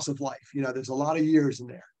long loss of life. There's a lot of years in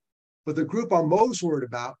there. But the group I'm most worried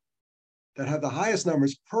about, that have the highest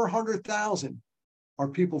numbers per 100,000, are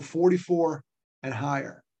people 44 and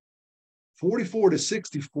higher. 44 to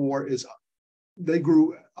 64 they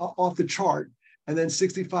grew off the chart, and then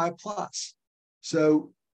 65 plus.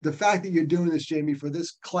 So the fact that you're doing this, Jamie, for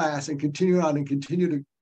this class and continue on and continue to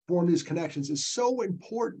form these connections is so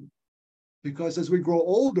important, because as we grow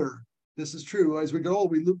older, this is true. As we get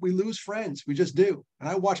old, we lose friends. We just do. And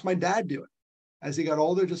I watched my dad do it. As he got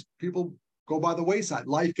older, just people go by the wayside.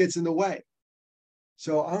 Life gets in the way.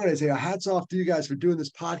 So I'm going to say hats off to you guys for doing this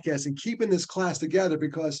podcast and keeping this class together,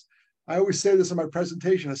 because I always say this in my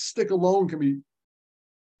presentation: a stick alone can be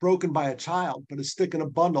broken by a child, but a stick in a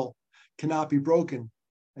bundle cannot be broken.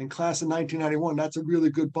 And class of 1991, that's a really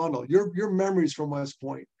good bundle. Your memories from West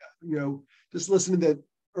Point, just listening to the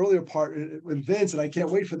earlier part with Vince, and I can't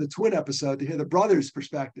wait for the twin episode to hear the brothers'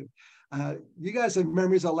 perspective. You guys have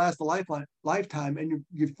memories that last a lifetime, and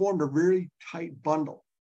you've formed a really tight bundle.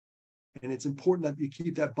 And it's important that you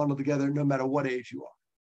keep that bundle together no matter what age you are.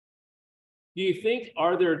 Do you think,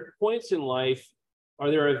 are there points in life,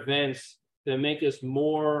 are there events that make us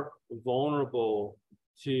more vulnerable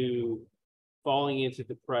to falling into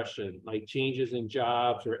depression, like changes in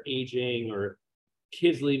jobs or aging or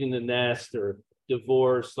kids leaving the nest or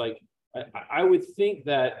divorce? Like, I would think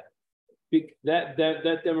that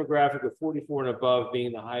demographic of 44 and above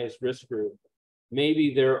being the highest risk group,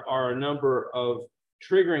 maybe there are a number of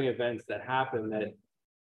triggering events that happen that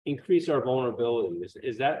increase our vulnerability.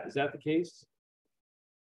 Is that the case?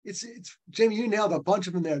 It's Jamie, you nailed a bunch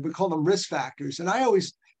of them there. We call them risk factors. And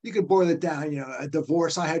you could boil it down, a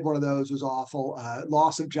divorce. I had one of those, was awful.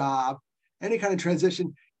 Loss of job, any kind of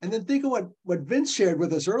transition. And then think of what Vince shared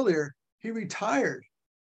with us earlier. He retired.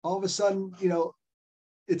 All of a sudden,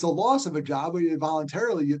 it's a loss of a job where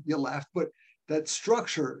voluntarily you left, but that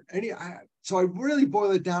structure, so I really boil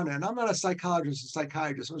it down. And I'm not a psychiatrist. I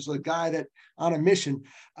was a guy that on a mission.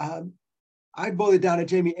 I boil it down to,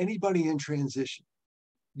 Jamie, anybody in transition.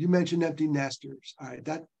 You mentioned empty nesters. All right,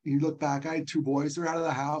 that you look back, I had 2 boys, they're out of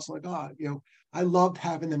the house. I'm like, I loved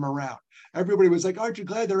having them around. Everybody was like, aren't you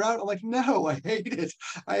glad they're out? I'm like, no, I hate it.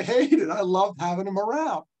 I loved having them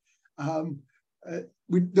around.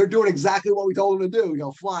 They're doing exactly what we told them to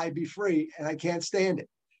do, fly, be free, and I can't stand it.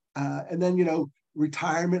 And then,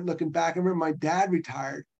 retirement, looking back, I remember my dad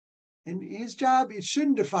retired, and his job, it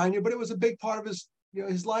shouldn't define you, but it was a big part of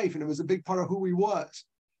his life, and it was a big part of who he was.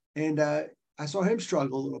 And I saw him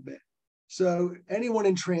struggle a little bit. So anyone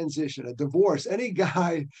in transition, a divorce, any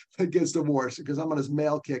guy that gets divorced, because I'm on his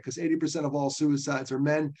male kick, because 80% of all suicides are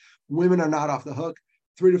men. Women are not off the hook,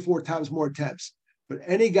 3 to 4 times more attempts. But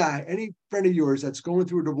any guy, any friend of yours that's going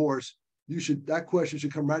through a divorce, that question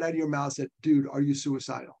should come right out of your mouth and say, dude, are you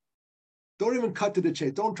suicidal? Don't even cut to the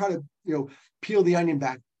chase. Don't try to, peel the onion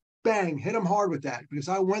back. Bang, hit him hard with that, because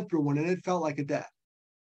I went through one and it felt like a death.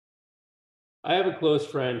 I have a close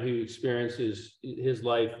friend who experiences his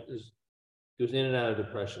life goes in and out of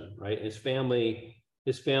depression, right? His family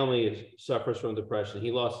his family suffers from depression.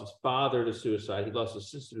 He lost his father to suicide. He lost his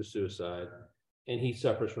sister to suicide, and he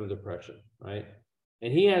suffers from depression, right?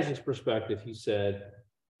 And he has this perspective. He said,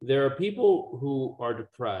 there are people who are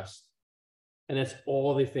depressed, and that's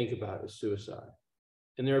all they think about is suicide.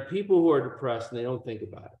 And there are people who are depressed and they don't think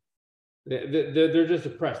about it. They're just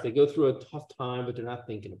depressed. They go through a tough time, but they're not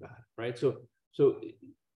thinking about it, right? So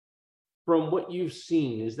from what you've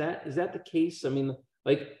seen, is that the case? I mean,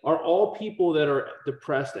 like, are all people that are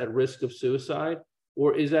depressed at risk of suicide,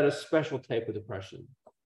 or is that a special type of depression?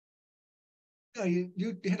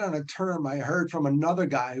 You hit on a term I heard from another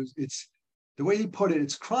guy who's, it's the way he put it,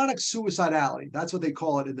 it's chronic suicidality. That's what they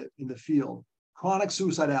call it in the field, chronic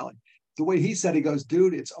suicidality. The way he said, he goes,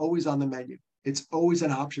 dude, it's always on the menu. It's always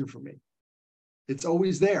an option for me. It's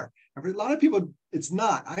always there. For a lot of people, it's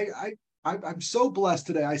not. I'm so blessed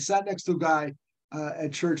today. I sat next to a guy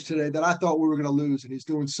at church today that I thought we were going to lose, and he's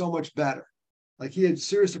doing so much better. Like, he had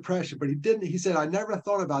serious depression, but he didn't. He said, I never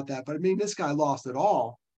thought about that. But I mean, this guy lost it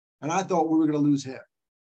all, and I thought we were going to lose him.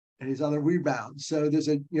 And he's on the rebound. So there's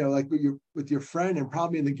a, like with your friend and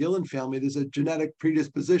probably in the Gillan family, there's a genetic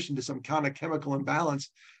predisposition to some kind of chemical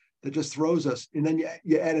imbalance that just throws us. And then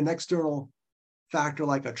you add an external factor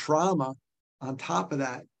like a trauma on top of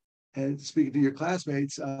that. And speaking to your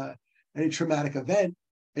classmates, any traumatic event,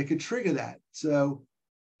 it could trigger that. So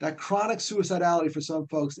that chronic suicidality for some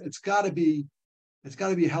folks, it's got to be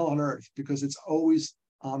hell on earth, because it's always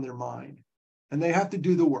on their mind, and they have to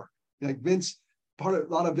do the work. Like Vince, a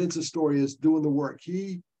lot of Vince's story is doing the work.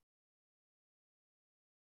 He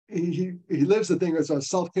lives the thing as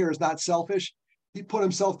self-care is not selfish. He put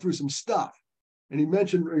himself through some stuff. And he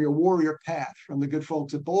mentioned a warrior path from the good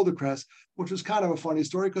folks at Boulder Crest, which was kind of a funny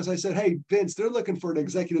story, because I said, hey, Vince, they're looking for an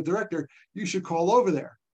executive director. You should call over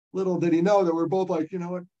there. Little did he know that we're both like, you know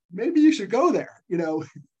what, maybe you should go there,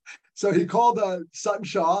 So he called Sutton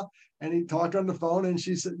Shaw, and he talked on the phone, and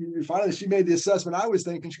she said, finally, she made the assessment I was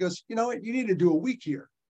thinking. She goes, you know what, you need to do a week here.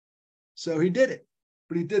 So he did it,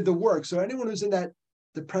 but he did the work. So anyone who's in that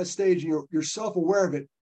depressed stage, and you're self-aware of it,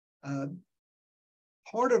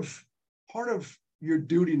 part of your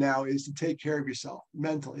duty now is to take care of yourself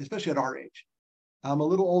mentally, especially at our age. I'm a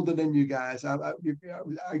little older than you guys. I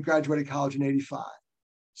graduated college in '85.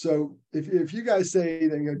 So if you guys say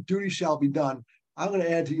that duty shall be done, I'm going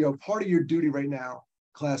to add to part of your duty right now,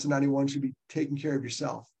 class of '91, should be taking care of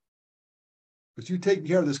yourself. Because you've taken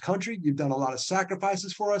care of this country, you've done a lot of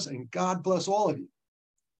sacrifices for us, and God bless all of you.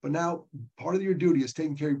 But now part of your duty is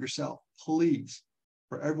taking care of yourself. Please,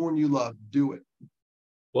 for everyone you love, do it.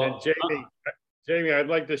 Well, and Jamie, I'd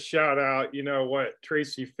like to shout out, what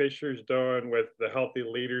Tracy Fisher's doing with the Healthy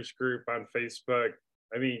Leaders group on Facebook.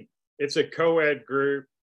 I mean, it's a co-ed group,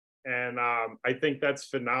 and I think that's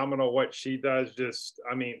phenomenal what she does.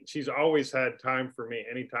 She's always had time for me.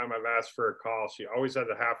 Anytime I've asked for a call, she always has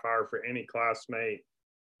a half hour for any classmate.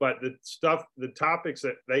 But the topics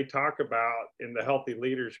that they talk about in the Healthy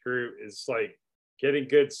Leaders group is like getting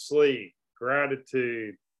good sleep,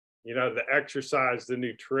 gratitude, the exercise, the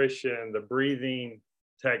nutrition, the breathing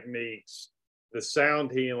techniques, the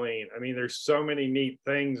sound healing. I mean, there's so many neat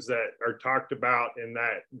things that are talked about in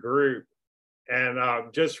that group. And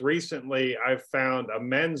just recently, I've found a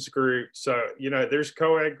men's group. So, there's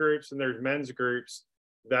co-ed groups and there's men's groups.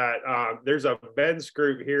 That there's a men's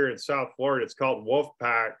group here in South Florida. It's called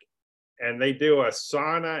Wolfpack. And they do a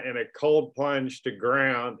sauna and a cold plunge to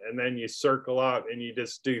ground. And then you circle up and you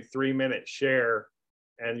just do 3-minute share,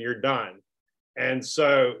 and you're done. And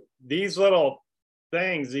so these little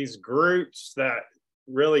things, these groups that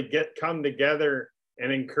really come together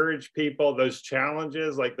and encourage people, those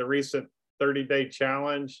challenges, like the recent 30-day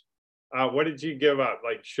challenge. What did you give up?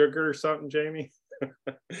 Like sugar or something, Jamie?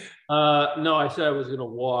 No, I said I was going to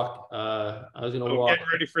walk. I was going to walk. Getting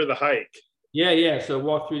ready for the hike. Yeah. So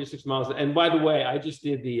walk 3 to 6 miles. And by the way, I just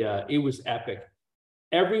did it was epic.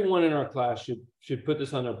 Everyone in our class should put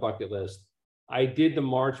this on their bucket list. I did the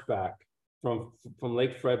march back from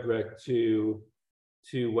Lake Frederick to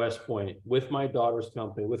West Point with my daughter's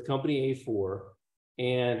company, with Company A4.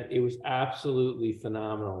 And it was absolutely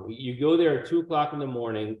phenomenal. You go there at 2:00 in the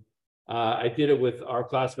morning. I did it with our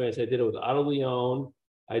classmates. I did it with Otto Leone.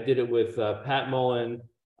 I did it with Pat Mullen.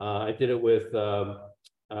 I did it with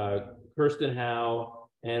Kirsten Howe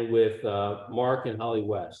and with Mark and Holly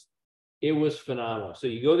West. It was phenomenal. So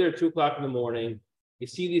you go there at 2:00 in the morning. You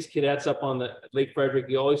see these cadets up on the Lake Frederick.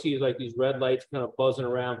 You always see like these red lights kind of buzzing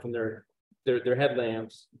around from their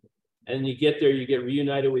headlamps. And you get there, you get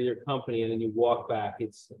reunited with your company, and then you walk back.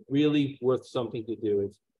 It's really worth something to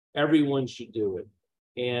do. Everyone should do it.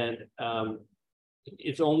 And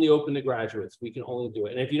it's only open to graduates. We can only do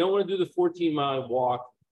it. And if you don't want to do the 14-mile walk,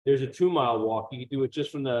 there's a 2-mile walk. You can do it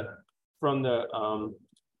just from the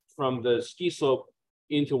ski slope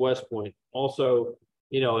into West Point. Also,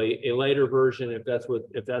 you know, a lighter version if that's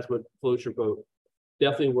what floats your boat.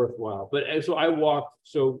 Definitely worthwhile. But so I walked.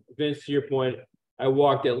 So Vince, to your point, I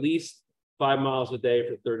walked at least 5 miles a day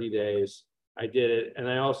for 30 days. I did it, and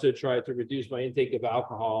I also tried to reduce my intake of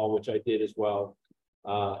alcohol, which I did as well.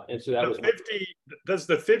 And so that was 50. Does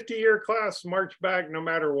the 50-year class march back no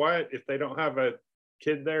matter what, if they don't have a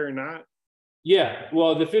kid there or not? Yeah,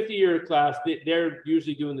 well, the 50-year class, they're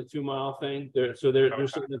usually doing the 2-mile thing. They're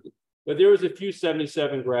but there was a few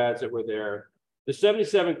 77 grads that were there. The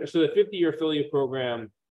 77, so the 50-year affiliate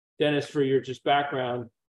program, Dennis, for your just background,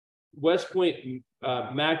 West Point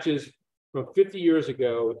matches from 50 years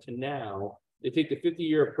ago to now. They take the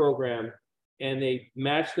 50-year program and they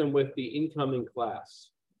match them with the incoming class.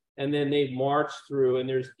 And then they march through, and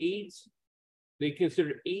there's 8, they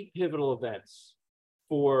consider 8 pivotal events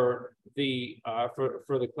for the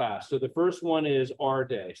class. So the first one is our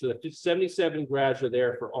day. So the 77 grads are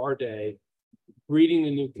there for our day, greeting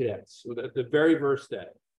the new cadets. So the very first day,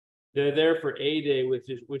 they're there for A day,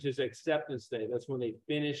 which is acceptance day. That's when they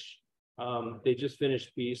finish. They just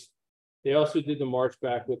finished Beast. They also did the march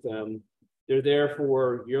back with them. They're there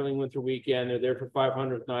for yearling winter weekend. They're there for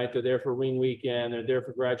 500th night. They're there for ring weekend. They're there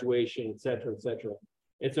for graduation, et cetera, et cetera.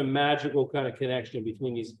 It's a magical kind of connection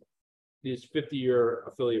between these 50-year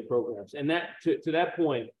affiliate programs. And that to that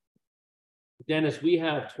point, Dennis, we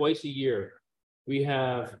have twice a year, we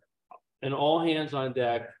have an all hands on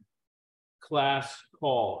deck class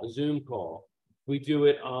call, a Zoom call. We do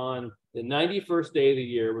it on the 91st day of the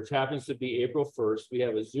year, which happens to be April 1st. We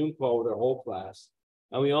have a Zoom call with our whole class.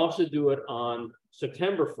 And we also do it on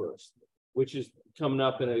September 1st, which is coming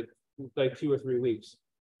up in like 2 or 3 weeks.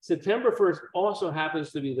 September 1st also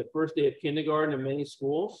happens to be the first day of kindergarten in many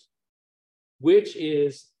schools, which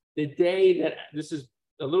is the day that, this is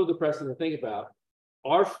a little depressing to think about,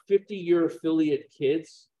 our 50-year affiliate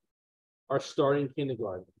kids are starting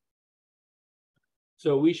kindergarten.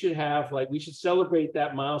 So we should have, we should celebrate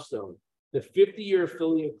that milestone. The 50-year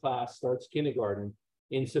affiliate class starts kindergarten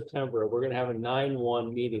in September. We're going to have a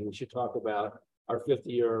 9/1 meeting. We should talk about our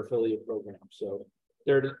 50-year affiliate program. So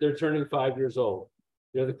they're turning 5 years old.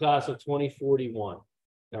 They're the class of 2041,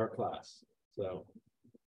 our class. So.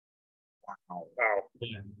 Wow.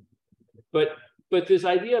 Yeah. But this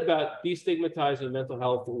idea about destigmatizing mental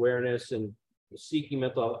health awareness and seeking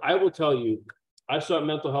mental health, I will tell you, I sought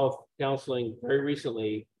mental health counseling very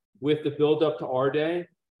recently with the buildup to our day,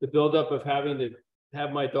 the buildup of having to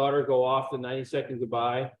have my daughter go off the 90-second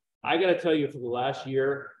goodbye. I got to tell you, for the last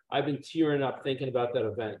year, I've been tearing up thinking about that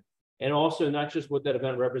event. And also not just what that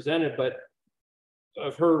event represented, but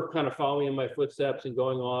of her kind of following in my footsteps and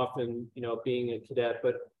going off and, you know, being a cadet.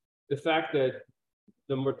 But the fact that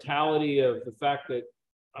the mortality of the fact that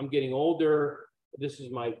I'm getting older, this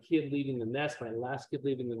is my kid leaving the nest, my last kid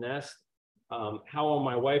leaving the nest. How are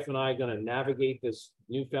my wife and I going to navigate this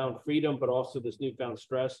newfound freedom, but also this newfound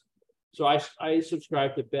stress? So I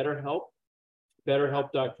subscribe to BetterHelp,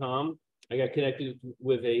 BetterHelp.com. I got connected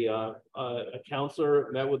with a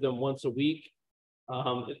counselor, met with them once a week.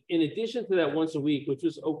 In addition to that once a week, which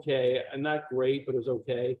was okay, and not great, but it was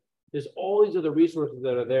okay, there's all these other resources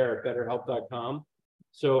that are there at BetterHelp.com.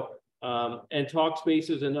 So, and Talkspace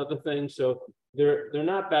is another thing. So they're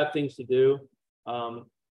not bad things to do.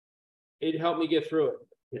 It helped me get through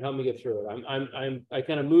it. I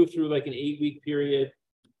kind of moved through like an 8-week period.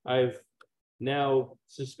 I've now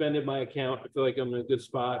suspended my account. I feel like I'm in a good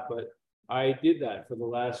spot, but I did that for the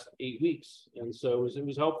last 8 weeks. And so it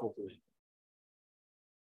was helpful to me.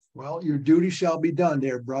 Well, your duty shall be done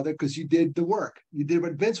there, brother, because you did the work. You did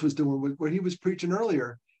what Vince was doing, what he was preaching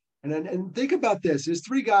earlier. And think about this. There's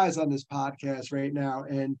 3 guys on this podcast right now.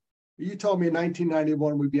 And you told me in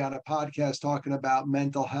 1991 we'd be on a podcast talking about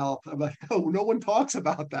mental health. I'm like, no one talks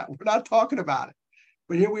about that. We're not talking about it.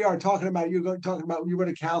 But here we are talking about you went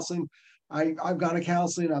to counseling. I've gone to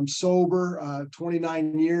counseling. I'm sober,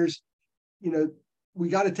 29 years. You know, we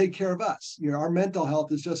got to take care of us. You know, our mental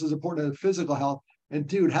health is just as important as physical health. And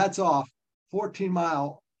dude, hats off.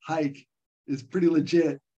 14-mile hike is pretty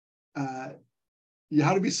legit. You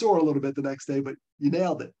had to be sore a little bit the next day, but you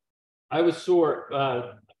nailed it. I was sore.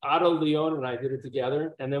 Otto Leon and I did it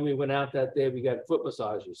together. And then we went out that day, we got foot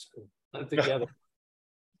massages together,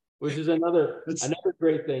 which is another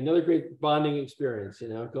great thing, another great bonding experience, you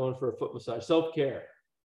know, going for a foot massage, self-care.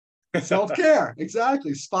 Self-care,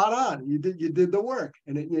 exactly. Spot on. You did the work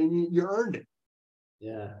and you earned it.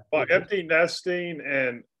 Yeah. Well, empty nesting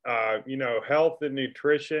and you know, health and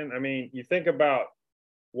nutrition. I mean, you think about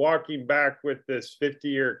walking back with this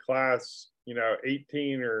 50-year class, you know,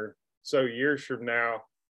 18 or so years from now,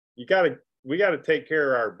 we got to take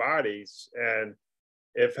care of our bodies. And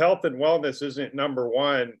if health and wellness isn't number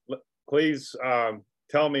one, please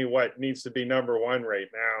tell me what needs to be number one right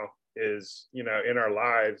now is, you know, in our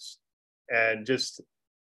lives. And just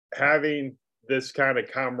having this kind of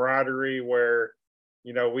camaraderie where,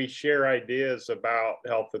 you know, we share ideas about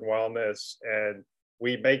health and wellness and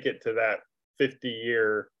we make it to that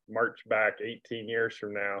 50-year march back 18 years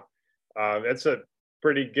from now. That's a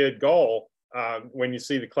pretty good goal. When you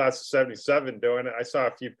see the class of 77 doing it, I saw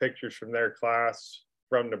a few pictures from their class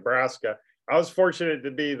from Nebraska. I was fortunate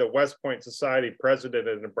to be the West Point Society president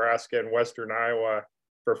in Nebraska and Western Iowa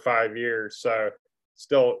for 5 years. So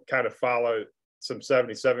still kind of follow some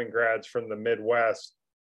 77 grads from the Midwest.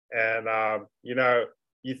 And, you know,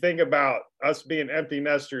 you think about us being empty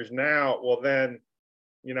nesters now, well, then,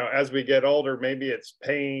 you know, as we get older, maybe it's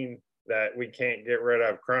pain that we can't get rid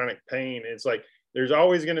of, chronic pain. It's like there's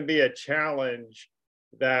always going to be a challenge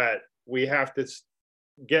that we have to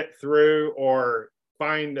get through or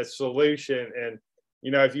find a solution. And,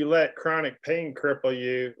 you know, if you let chronic pain cripple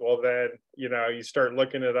you, well, then, you know, you start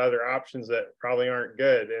looking at other options that probably aren't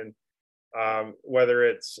good. And whether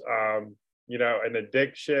it's, you know, an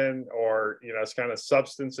addiction or, you know, it's kind of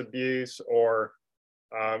substance abuse or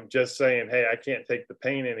just saying, hey, I can't take the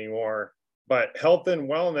pain anymore. But health and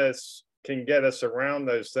wellness can get us around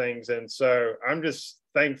those things. And so I'm just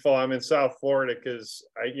thankful I'm in South Florida because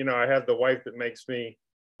you know, I have the wife that makes me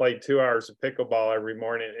play 2 hours of pickleball every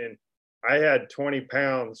morning. And I had 20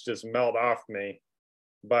 pounds just melt off me.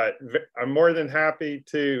 But I'm more than happy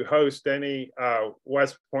to host any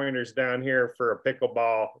West Pointers down here for a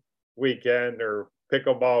pickleball weekend or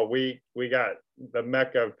pickleball week. We got the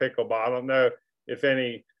mecca of pickleball. I don't know if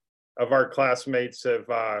any of our classmates have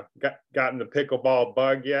gotten the pickleball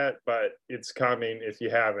bug yet, but it's coming if you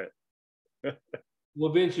haven't.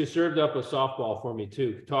 Well, Vince, you served up a softball for me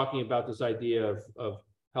too, talking about this idea of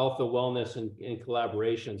health and wellness and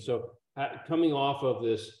collaboration. So coming off of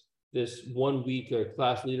this 1 week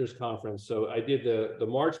class leaders conference. So I did the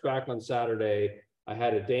march back on Saturday. I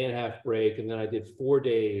had a day and a half break, and then I did 4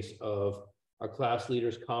 days of our class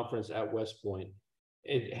leaders conference at West Point.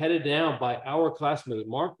 It headed down by our classmate,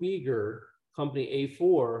 Mark Beeger, company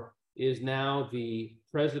A4, is now the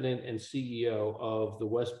president and CEO of the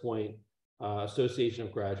West Point Association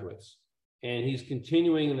of Graduates. And he's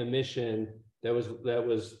continuing the mission that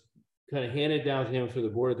was kind of handed down to him through the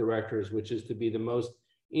board of directors, which is to be the most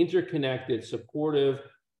interconnected, supportive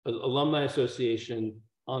alumni association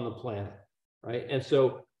on the planet, right? And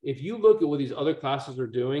so if you look at what these other classes are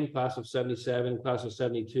doing, class of 77, class of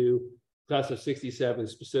 72, class of 67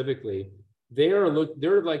 specifically,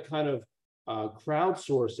 they're like kind of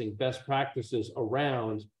crowdsourcing best practices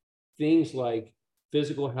around things like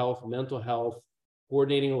physical health, mental health,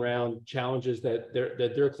 coordinating around challenges that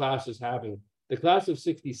their class is having. The class of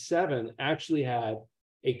 67 actually had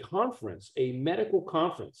a conference, a medical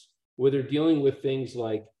conference, where they're dealing with things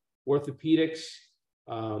like orthopedics,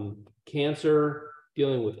 cancer,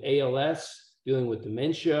 dealing with ALS, dealing with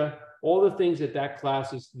dementia, all the things that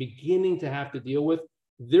class is beginning to have to deal with.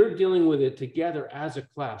 They're dealing with it together as a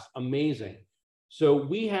class. Amazing. So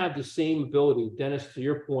we have the same ability, Dennis, to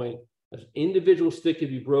your point, an individual stick can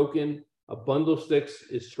be broken, a bundle of sticks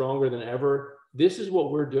is stronger than ever. This is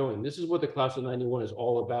what we're doing. This is what the class of 91 is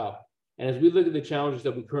all about. And as we look at the challenges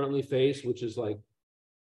that we currently face, which is like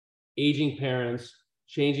aging parents,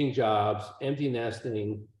 changing jobs, empty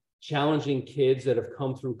nesting, challenging kids that have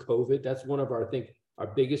come through COVID. That's one of our, I think, our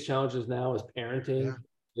biggest challenges now is parenting,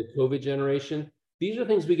 the COVID generation. These are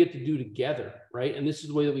things we get to do together, right? And this is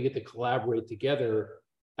the way that we get to collaborate together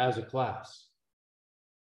as a class.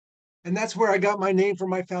 And that's where I got my name for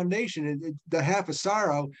my foundation. The half a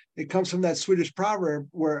sorrow, it comes from that Swedish proverb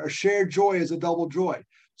where a shared joy is a double joy.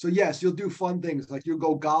 So yes, you'll do fun things like you'll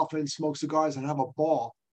go golfing, smoke cigars, and have a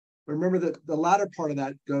ball. But remember that the latter part of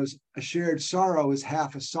that goes, a shared sorrow is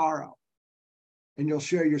half a sorrow. And you'll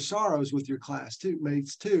share your sorrows with your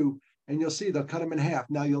mates too, and you'll see they'll cut them in half.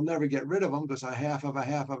 Now you'll never get rid of them because a half of a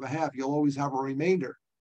half of a half, you'll always have a remainder.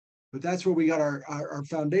 But that's where we got our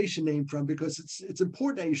foundation name from, because it's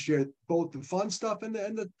important that you share both the fun stuff and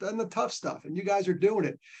the tough stuff. And you guys are doing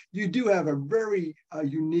it. You do have a very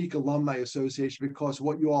unique alumni association because of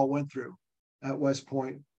what you all went through at West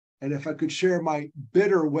Point. And if I could share my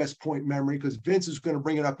bitter West Point memory, because Vince is going to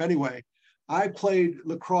bring it up anyway, I played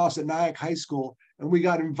lacrosse at Nyack High School, and we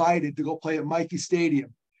got invited to go play at Mikey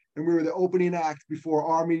Stadium. And we were the opening act before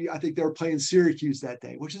Army. I think they were playing Syracuse that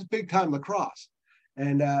day, which is big time lacrosse.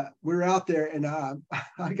 And we were out there, and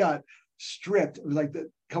I got stripped. It was like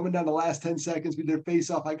coming down the last 10 seconds. We did a face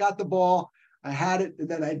off. I got the ball. I had it, and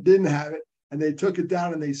then I didn't have it. And they took it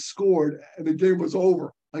down and they scored, and the game was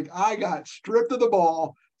over. Like, I got stripped of the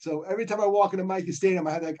ball. So every time I walk into Mikey Stadium,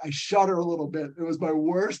 I shudder a little bit. It was my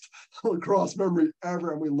worst lacrosse memory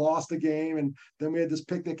ever. And we lost the game. And then we had this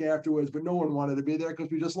picnic afterwards, but no one wanted to be there because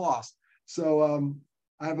we just lost. So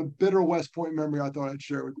I have a bitter West Point memory I thought I'd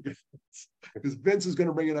share with you, because Vince is going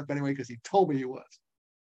to bring it up anyway, because he told me he was.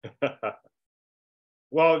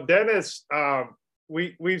 Well, Dennis,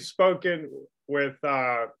 we've spoken with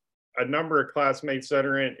a number of classmates that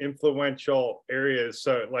are in influential areas.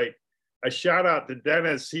 So like a shout out to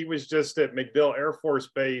Dennis. He was just at MacDill Air Force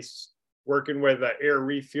Base working with an air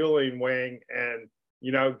refueling wing, and,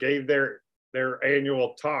 you know, gave their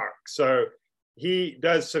annual talk. So he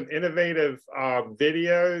does some innovative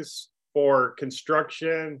videos for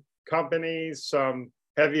construction companies, some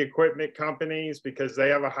heavy equipment companies, because they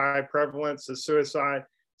have a high prevalence of suicide.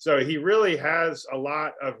 So he really has a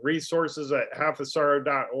lot of resources at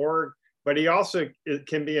halfasorrow.org, but he also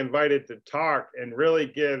can be invited to talk, and really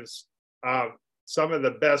gives some of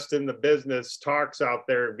the best in the business talks out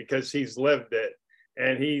there, because he's lived it,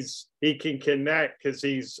 and he can connect, because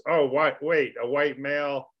he's a white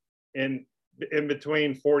male in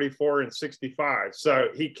between 44 and 65. So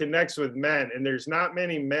he connects with men, and there's not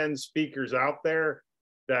many men speakers out there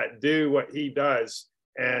that do what he does.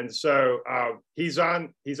 And so he's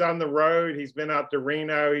on the road. He's been out to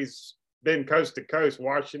Reno. He's been coast to coast,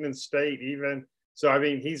 Washington State even. So, I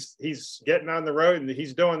mean, he's getting on the road, and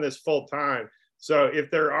he's doing this full time. So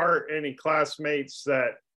if there are any classmates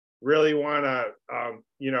that really want to,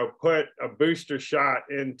 put a booster shot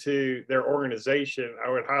into their organization, I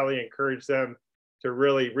would highly encourage them to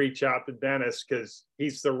really reach out to Dennis, because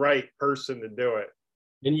he's the right person to do it.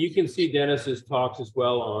 And you can see Dennis's talks as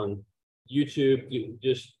well on YouTube. You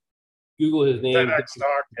just Google his name. TEDx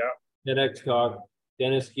Talk, yeah. TEDx Talk,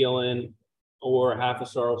 Dennis Gillan, or Half a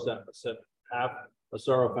Sorrow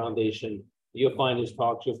Foundation. You'll find his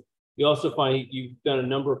talks. You also find you've done a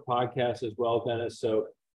number of podcasts as well, Dennis. So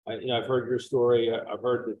I've heard your story. I've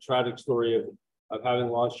heard the tragic story of having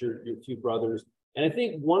lost your two brothers. And I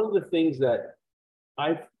think one of the things that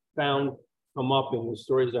I've found come up in the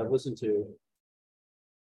stories I've listened to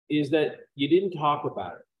is that you didn't talk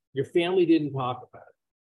about it. Your family didn't talk about it.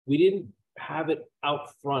 We didn't have it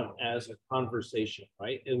out front as a conversation,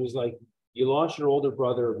 right? It was like you lost your older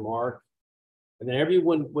brother, Mark, and then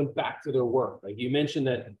everyone went back to their work. Like you mentioned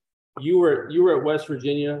that you were at West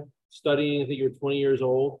Virginia studying. I think you were 20 years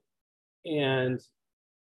old, and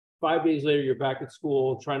 5 days later you're back at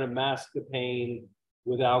school trying to mask the pain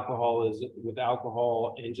with alcohol,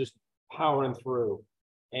 and just powering through.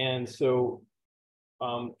 And so,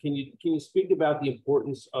 can you speak about the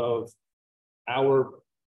importance of our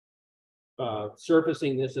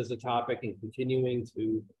surfacing this as a topic and continuing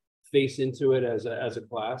to face into it as a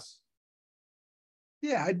class?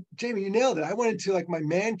 Yeah, Jamie, you nailed it. I went into like my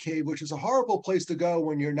man cave, which is a horrible place to go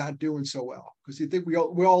when you're not doing so well, because you think we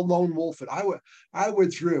all lone wolf it. I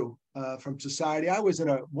withdrew from society. I was in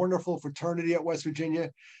a wonderful fraternity at West Virginia.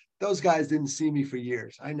 Those guys didn't see me for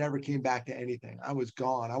years. I never came back to anything. I was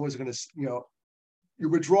gone. I wasn't going to, you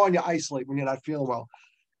withdraw and you isolate when you're not feeling well.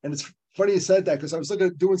 And it's funny you said that, because I was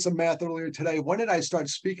doing some math earlier today. When did I start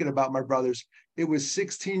speaking about my brothers? It was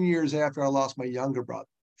 16 years after I lost my younger brother.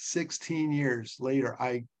 16 years later,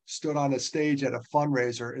 I stood on a stage at a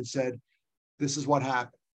fundraiser and said, this is what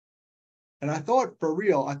happened. And I thought, for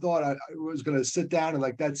real, I was going to sit down and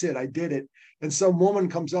like, that's it. I did it. And some woman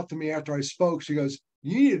comes up to me after I spoke. She goes,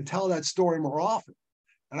 you need to tell that story more often.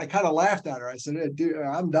 And I kind of laughed at her. I said, hey, dude,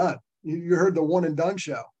 I'm done. You heard the one and done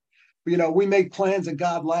show. But, we make plans and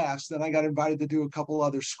God laughs. Then I got invited to do a couple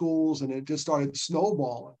other schools, and it just started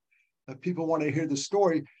snowballing. People want to hear the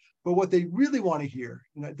story. But what they really want to hear,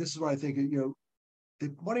 and this is what I think, they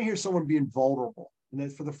want to hear someone being vulnerable. And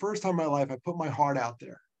that for the first time in my life, I put my heart out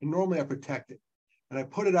there. And normally I protect it. And I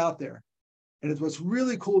put it out there. And it's what's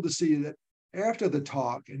really cool to see that after the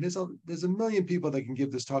talk, and there's a million people that can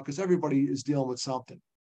give this talk, because everybody is dealing with something.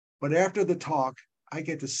 But after the talk, I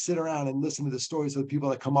get to sit around and listen to the stories of the people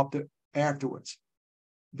that come up to afterwards.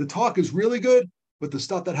 The talk is really good, but the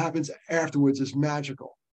stuff that happens afterwards is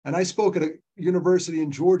magical. And I spoke at a university in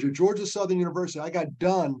Georgia Southern University. I got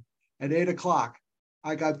done at 8 o'clock.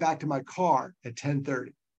 I got back to my car at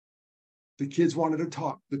 10:30. The kids wanted to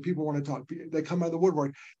talk. The people want to talk. They come out of the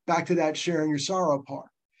woodwork, back to that sharing your sorrow part.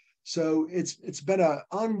 So it's been an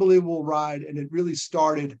unbelievable ride. And it really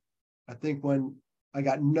started, I think, when I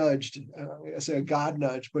got nudged. I say a God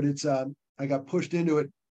nudge, but I got pushed into it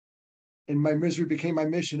my misery became my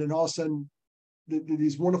mission. And all of a sudden,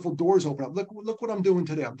 these wonderful doors open up. Look what I'm doing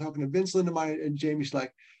today. I'm talking to Vince Lindenmeyer and Jamie Schleck.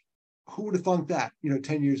 Who would have thunk that,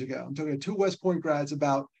 10 years ago? I'm talking to two West Point grads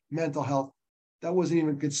about mental health. That wasn't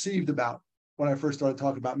even conceived about when I first started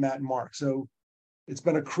talking about Matt and Mark. So it's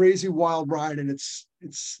been a crazy, wild ride, and it's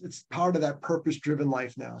part of that purpose-driven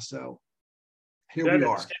life now. So here Dennis, we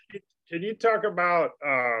are. Can you talk about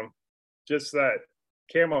just that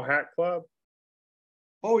Camel Hat Club?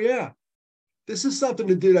 Oh, yeah. This is something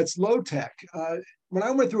to do that's low tech. When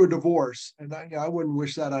I went through a divorce, and I wouldn't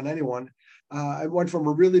wish that on anyone, I went from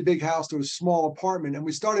a really big house to a small apartment, and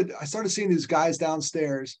I started seeing these guys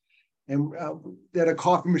downstairs, and they had a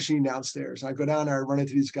coffee machine downstairs. I go down there and run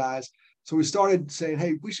into these guys. So we started saying,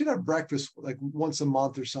 hey, we should have breakfast like once a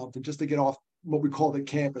month or something, just to get off what we call the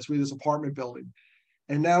campus. We have this apartment building.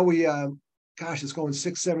 And now it's going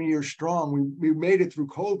 6-7 years strong. We made it through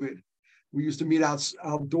COVID. We used to meet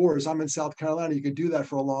outdoors. I'm in South Carolina. You could do that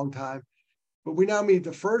for a long time. But we now meet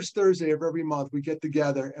the first Thursday of every month. We get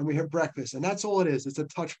together and we have breakfast. And that's all it is. It's a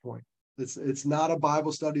touch point. It's not a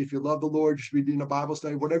Bible study. If you love the Lord, you should be doing a Bible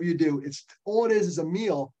study. Whatever you do, it's all it is a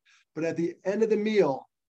meal. But at the end of the meal,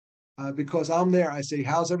 because I'm there, I say,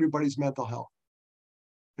 how's everybody's mental health?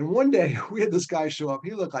 And one day we had this guy show up.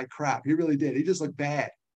 He looked like crap. He really did. He just looked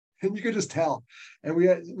bad. And you could just tell. And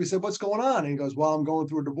we said, what's going on? And he goes, well, I'm going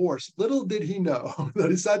through a divorce. Little did he know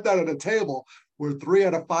that he sat down at a table where 3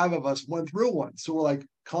 out of 5 of us went through one. So we're like,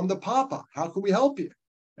 come to Papa. How can we help you?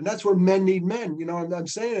 And that's where men need men. I'm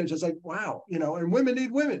saying it's just like, wow, and women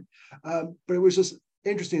need women. But it was just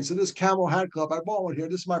interesting. So this Camel Hat Club, I bought one here.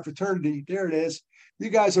 This is my fraternity. There it is. You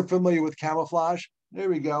guys are familiar with camouflage. There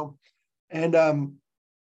we go. And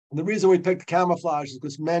the reason we picked camouflage is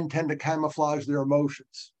because men tend to camouflage their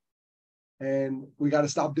emotions. And we got to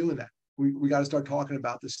stop doing that. We got to start talking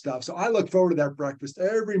about this stuff. So I look forward to that breakfast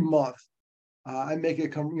every month. I make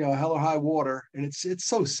it come, hell or high water, and it's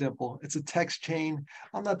so simple. It's a text chain.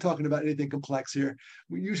 I'm not talking about anything complex here.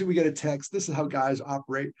 We usually get a text. This is how guys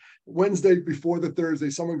operate. Wednesday before the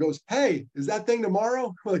Thursday, someone goes, "Hey, is that thing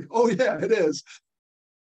tomorrow?" We're like, "Oh yeah, it is."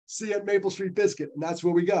 See you at Maple Street Biscuit, and that's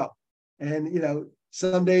where we go. And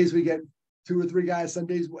some days we get 2 or 3 guys, some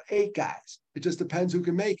days 8 guys. It just depends who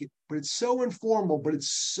can make it. But it's so informal, but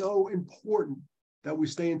it's so important that we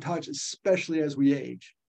stay in touch, especially as we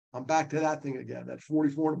age. I'm back to that thing again, that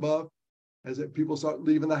 44 and above, as people start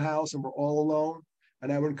leaving the house and we're all alone.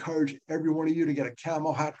 And I would encourage every one of you to get a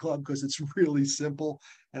Camel Hat Club because it's really simple.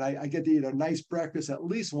 And I get to eat a nice breakfast at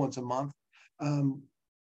least once a month.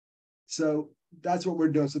 So that's what we're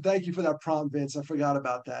doing. So thank you for that prompt, Vince. I forgot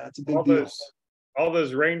about that. It's a big deal. All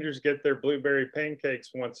those Rangers get their blueberry pancakes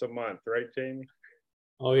once a month, right, Jamie?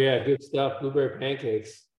 Oh yeah, good stuff. Blueberry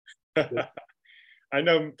pancakes. I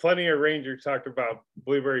know plenty of Rangers talked about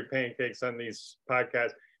blueberry pancakes on these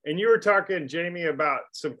podcasts. And you were talking, Jamie, about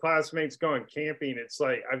some classmates going camping. It's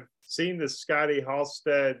like I've seen the Scotty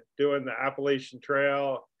Halstead doing the Appalachian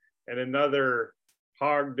Trail and another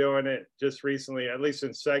hog doing it just recently, at least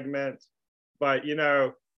in segments. But,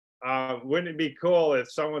 wouldn't it be cool if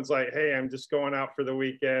someone's like, hey, I'm just going out for the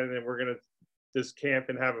weekend and we're going to just camp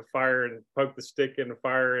and have a fire and poke the stick in the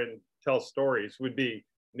fire and tell stories? Would be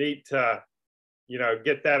neat to,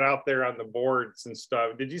 get that out there on the boards and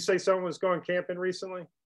stuff. Did you say someone was going camping recently?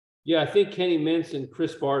 Yeah, I think Kenny Mintz and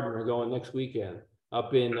Chris Barden are going next weekend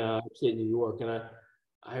up in upstate New York. And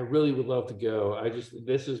I really would love to go.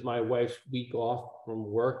 This is my wife's week off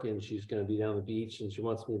from work and she's going to be down the beach and she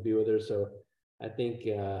wants me to be with her. So I think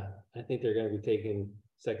they're going to be taking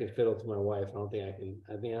second fiddle to my wife. I don't think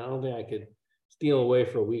I could steal away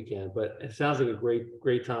for a weekend, but it sounds like a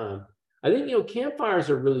great time. I think, campfires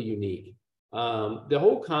are really unique. The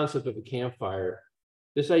whole concept of a campfire,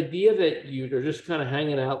 this idea that you're just kind of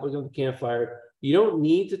hanging out, looking at the campfire, you don't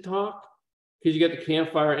need to talk because you got the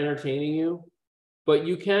campfire entertaining you, but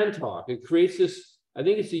you can talk. It creates this, I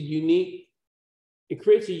think it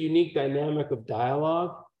creates a unique dynamic of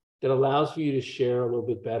dialogue that allows for you to share a little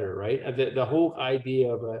bit better, right? The whole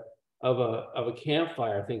idea of a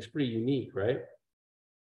campfire, I think, is pretty unique, right?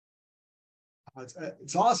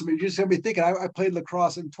 It's awesome. You just got me thinking. I played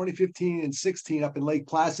lacrosse in 2015 and 16 up in Lake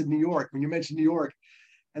Placid, New York. When you mentioned New York,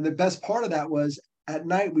 and the best part of that was at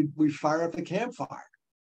night we'd fire up the campfire.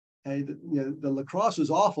 And the lacrosse was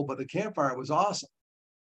awful, but the campfire was awesome.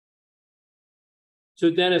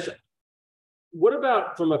 So Dennis, what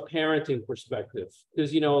about from a parenting perspective?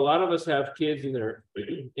 Because a lot of us have kids in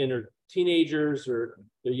their teenagers or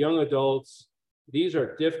they're young adults. These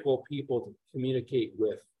are difficult people to communicate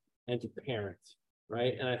with and to parent,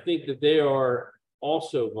 right? And I think that they are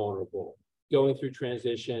also vulnerable, going through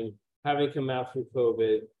transition, having come out through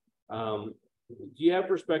COVID. Do you have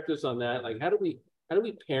perspectives on that? Like, how do we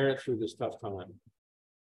parent through this tough time?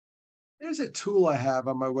 There's a tool I have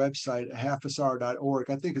on my website, halfasr.org.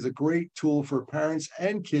 I think is a great tool for parents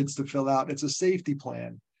and kids to fill out. It's a safety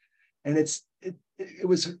plan. And it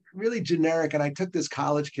was really generic. And I took this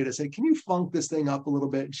college kid, I said, can you funk this thing up a little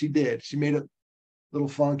bit? And she did. She made it a little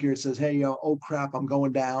funkier. It says, hey, oh crap, I'm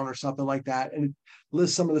going down, or something like that. And it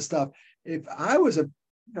lists some of the stuff. If I was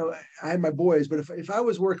I had my boys, but if I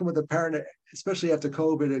was working with a parent, especially after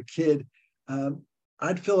COVID, a kid,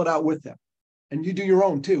 I'd fill it out with them. And you do your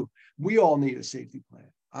own too. We all need a safety plan.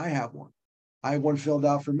 I have one. I have one filled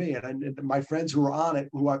out for me, and my friends who are on it,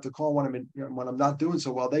 who I have to call when I'm not doing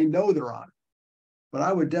so well, they know they're on it. But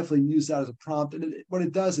I would definitely use that as a prompt. And what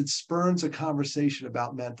it does, it spurns a conversation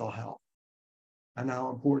about mental health and how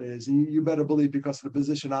important it is. And you better believe, because of the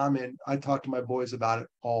position I'm in, I talk to my boys about it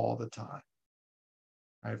all the time.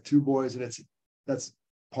 I have 2 boys, and that's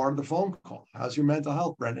part of the phone call. How's your mental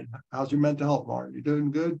health, Brendan? How's your mental health, Martin? You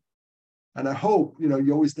doing good? And I hope,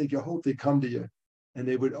 you always think, you hope they come to you and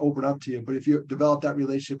they would open up to you. But if you develop that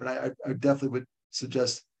relationship, and I definitely would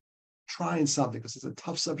suggest trying something, because it's a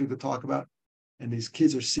tough subject to talk about. And these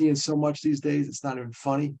kids are seeing so much these days, it's not even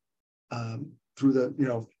funny, through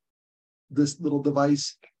this little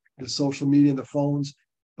device, the social media and the phones.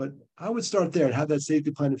 But I would start there and have that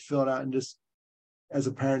safety plan to fill it out, and just, as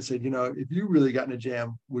a parent, said, if you really got in a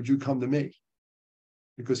jam, would you come to me?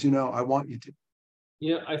 Because, I want you to.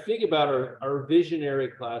 I think about our visionary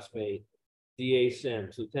classmate, D.A.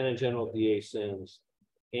 Sims, Lieutenant General D.A. Sims.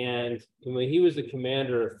 And when he was the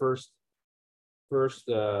commander of first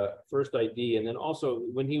ID, and then also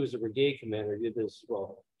when he was a brigade commander, he did this as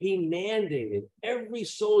well. He mandated every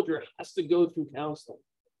soldier has to go through counseling.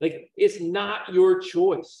 Like, it's not your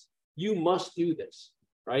choice. You must do this,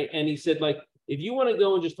 right? And he said, like, if you want to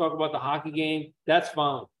go and just talk about the hockey game, that's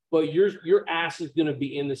fine. But your ass is going to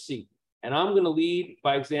be in the seat. And I'm going to lead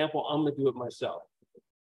by example. I'm going to do it myself.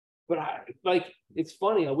 But it's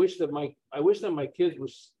funny. I wish that my kids were.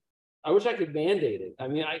 I wish I could mandate it. I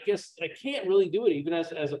mean, I guess I can't really do it even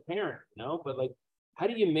as a parent, But like, how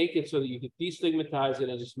do you make it so that you could destigmatize it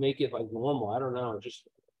and just make it like normal? I don't know. Just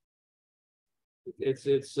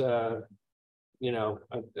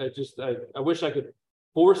I wish I could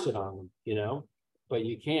force it on them, but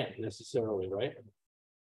you can't necessarily, right?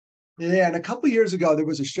 Yeah, and a couple of years ago, there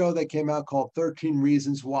was a show that came out called 13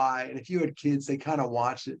 Reasons Why. And if you had kids, they kind of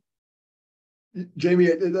watched it. Jamie,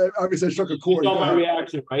 obviously I struck a chord. You saw my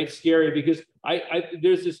reaction, right? Scary, because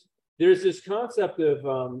there's this concept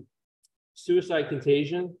of suicide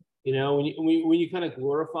contagion, when you kind of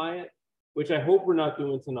glorify it, which I hope we're not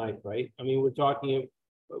doing tonight, right? I mean, we're talking,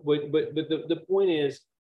 but the point is,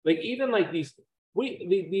 like, even like these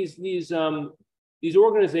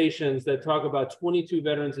organizations that talk about 22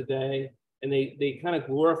 veterans a day, and they kind of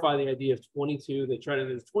glorify the idea of 22. They try to,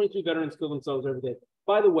 there's 22 veterans kill themselves every day.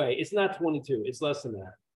 By the way, it's not 22, it's less than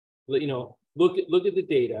that. Look at the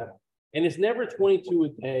data, and it's never 22 a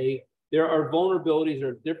day. There are vulnerabilities, there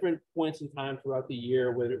are different points in time throughout the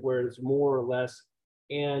year where it's more or less.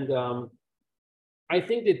 And I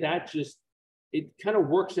think that it kind of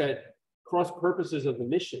works at cross purposes of the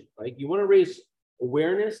mission. Like, you want to raise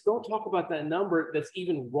awareness, don't talk about that number that's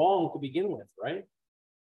even wrong to begin with, right?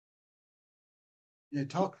 Yeah,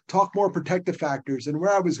 talk more protective factors. And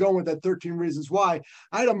where I was going with that 13 Reasons Why,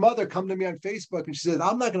 I had a mother come to me on Facebook and she said,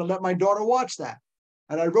 I'm not going to let my daughter watch that.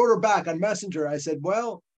 And I wrote her back on Messenger. I said,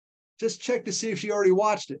 well, just check to see if she already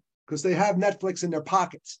watched it, because they have Netflix in their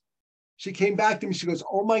pockets. She came back to me. She goes,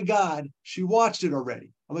 oh my God, she watched it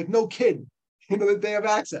already. I'm like, no kidding. That they have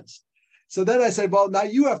access. So then I said, well, now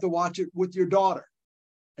you have to watch it with your daughter.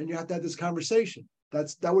 And you have to have this conversation.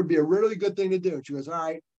 That would be a really good thing to do. And she goes, all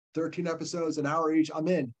right, 13 episodes, an hour each, I'm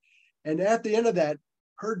in. And at the end of that,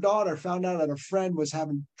 her daughter found out that a friend was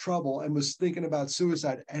having trouble and was thinking about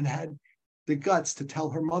suicide, and had the guts to tell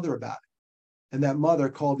her mother about it. And that mother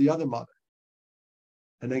called the other mother,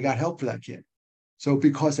 and they got help for that kid. So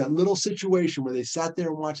because that little situation where they sat there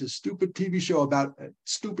and watched a stupid TV show about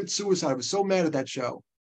stupid suicide, I was so mad at that show,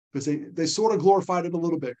 because they sort of glorified it a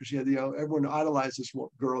little bit, because she had, everyone idolized this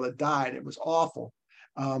girl that died. It was awful.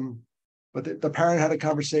 But the parent had a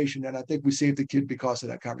conversation, and I think we saved the kid because of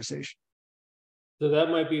that conversation. So that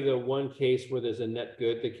might be the one case where there's a net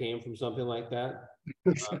good that came from something like that.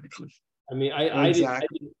 Exactly. I mean, I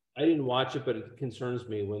didn't watch it, but it concerns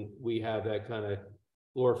me when we have that kind of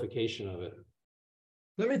glorification of it.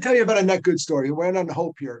 Let me tell you about a net good story. We're on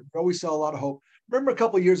hope here. We always sell a lot of hope. Remember a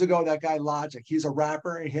couple of years ago, that guy Logic, he's a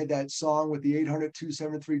rapper, and he had that song with the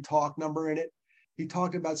 800-273 talk number in it. he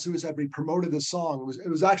talked about suicide, but he promoted the song. It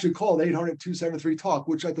was actually called 800-273-TALK,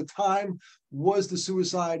 which at the time was the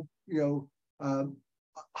suicide,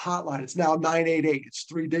 hotline. It's now 988. It's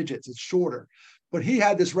 3 digits. It's shorter. But he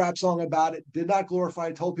had this rap song about it, did not glorify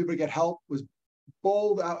it, told people to get help, was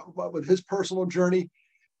bold out with his personal journey.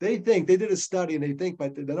 They did a study, and they think by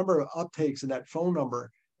the number of uptakes in that phone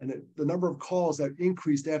number and the number of calls that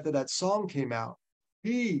increased after that song came out,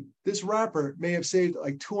 this rapper may have saved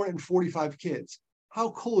like 245 kids. How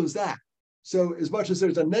cool is that? So as much as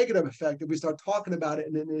there's a negative effect, if we start talking about it,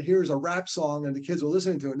 and then here's a rap song and the kids are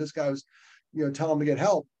listening to it, and this guy was, telling them to get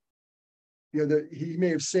help, he may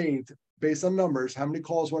have saved, based on numbers, how many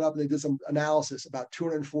calls went up, and they did some analysis, about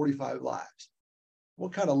 245 lives.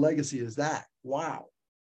 What kind of legacy is that? Wow.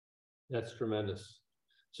 That's tremendous.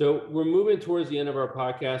 So we're moving towards the end of our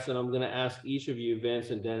podcast, and I'm going to ask each of you, Vince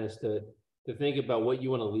and Dennis, to think about what you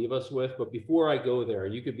want to leave us with. But before I go there,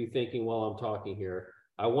 you could be thinking while I'm talking here,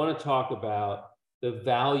 I want to talk about the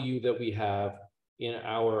value that we have in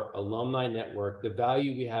our alumni network, the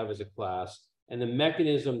value we have as a class, and the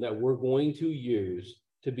mechanism that we're going to use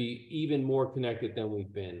to be even more connected than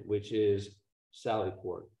we've been, which is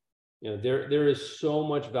Sallyport. There is so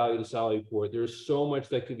much value to Sallyport. There's so much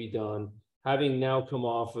that could be done. Having now come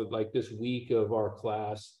off of like this week of our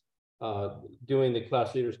class, doing the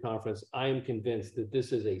class leaders conference, I am convinced that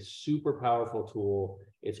this is a super powerful tool.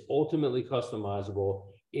 It's ultimately customizable.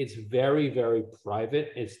 It's very, very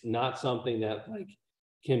private. It's not something that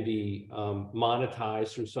can be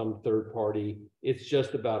monetized through some third party. It's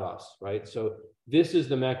just about us, right? So this is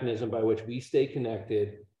the mechanism by which we stay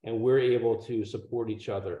connected and we're able to support each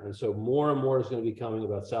other. And so more and more is going to be coming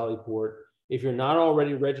about Sallyport. If you're not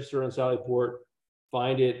already registered on Sallyport,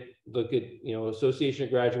 find it, look at, Association of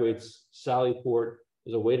Graduates, Sallyport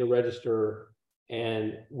is a way to register,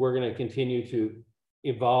 and we're going to continue to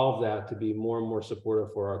evolve that to be more and more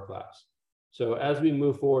supportive for our class. So as we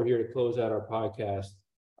move forward here to close out our podcast,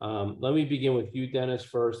 let me begin with you, Dennis,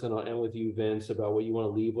 first, and I'll end with you, Vince, about what you want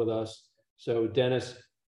to leave with us. So Dennis,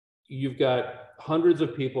 you've got hundreds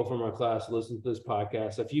of people from our class listen to this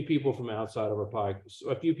podcast, a few people from outside of our podcast,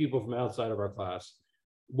 a few people from outside of our class.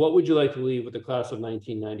 What would you like to leave with the class of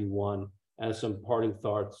 1991 as some parting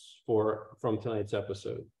thoughts from tonight's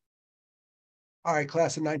episode? All right,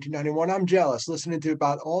 class of 1991, I'm jealous listening to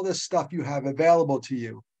about all this stuff you have available to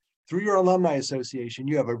you through your alumni association.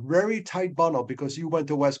 You have a very tight bundle because you went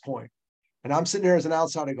to West Point. And I'm sitting there as an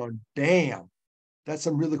outsider going, damn, that's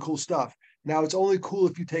some really cool stuff. Now, it's only cool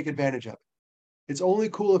if you take advantage of it. It's only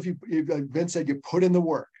cool if like Vince said, you put in the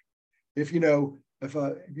work. If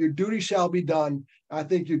your duty shall be done, I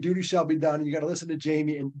think your duty shall be done. You got to listen to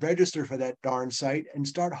Jamie and register for that darn site and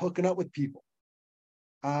start hooking up with people.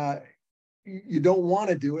 You don't want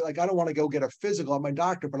to do it. Like, I don't want to go get a physical at my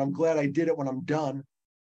doctor, but I'm glad I did it when I'm done.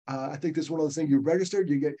 I think this is one of those things, you registered,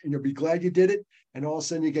 and you'll be glad you did it. And all of a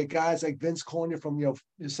sudden you get guys like Vince calling you from,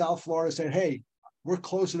 South Florida saying, hey, we're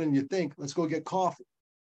closer than you think. Let's go get coffee.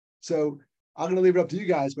 So I'm going to leave it up to you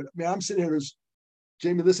guys. But man, I'm sitting here,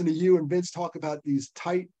 Jamie, listen to you and Vince talk about these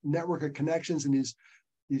tight network of connections and these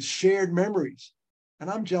shared memories.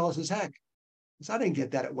 And I'm jealous as heck. Because I didn't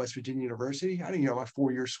get that at West Virginia University. I didn't get my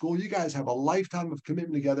 4-year school. You guys have a lifetime of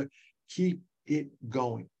commitment together. Keep it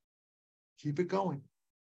going. Keep it going.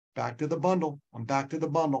 Back to the bundle. I'm back to the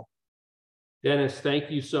bundle. Dennis,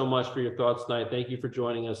 thank you so much for your thoughts tonight. Thank you for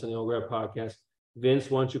joining us on the Old Grad Podcast.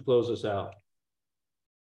 Vince, why don't you close us out?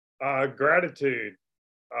 Gratitude.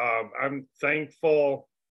 I'm thankful.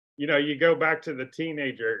 You go back to the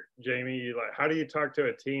teenager, Jamie, how do you talk to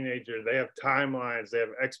a teenager? They have timelines, they have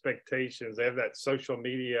expectations, they have that social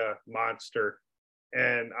media monster.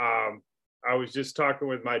 And I was just talking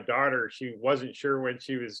with my daughter. She wasn't sure when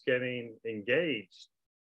she was getting engaged.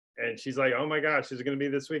 And she's like, oh my gosh, is it going to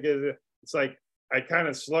be this week? It's like, I kind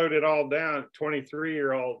of slowed it all down,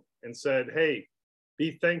 23-year-old, and said, hey,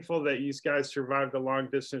 be thankful that you guys survived a long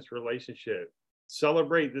distance relationship.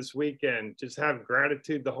 Celebrate this weekend. Just have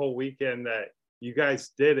gratitude the whole weekend that you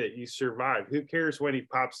guys did it. You survived. Who cares when he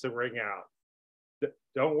pops the ring out?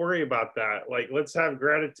 Don't worry about that. Let's have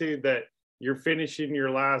gratitude that you're finishing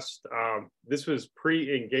your last, this was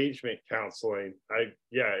pre-engagement counseling.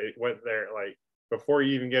 It went there, before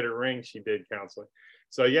you even get a ring, she did counseling.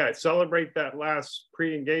 So yeah, celebrate that last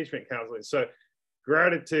pre-engagement counseling. So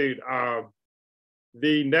gratitude.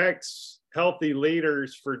 The next Healthy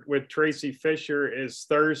Leaders with Tracy Fisher is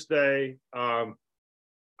Thursday. I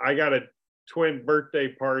got a twin birthday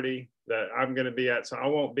party that I'm going to be at, so I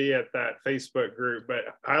won't be at that Facebook group, but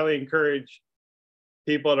highly encourage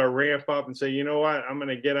people to ramp up and say, you know what, I'm going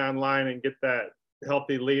to get online and get that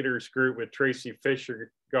Healthy Leaders group with Tracy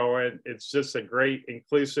Fisher going. It's just a great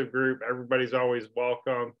inclusive group. Everybody's always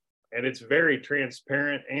welcome, and it's very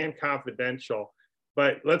transparent and confidential.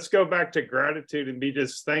 But let's go back to gratitude and be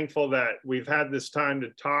just thankful that we've had this time to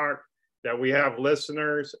talk, that we have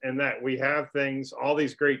listeners, and that we have things, all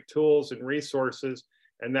these great tools and resources,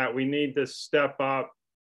 and that we need to step up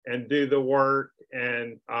and do the work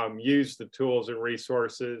and use the tools and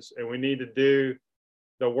resources. And we need to do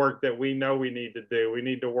the work that we know we need to do. We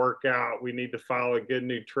need to work out, we need to follow good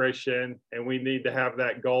nutrition, and we need to have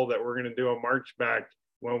that goal that we're going to do a march back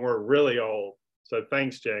when we're really old. So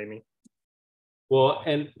thanks, Jamie. Well,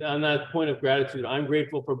 and on that point of gratitude, I'm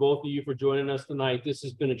grateful for both of you for joining us tonight. This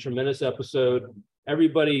has been a tremendous episode.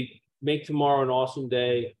 Everybody, make tomorrow an awesome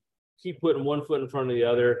day. Keep putting one foot in front of the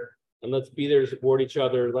other, and let's be there to support each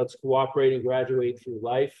other. Let's cooperate and graduate through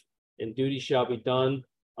life, and duty shall be done.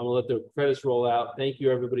 I'm gonna let the credits roll out. Thank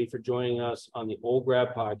you, everybody, for joining us on the Old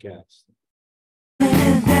Grad Podcast.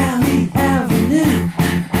 Down the avenue,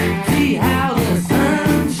 see how the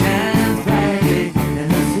sun shines brightly in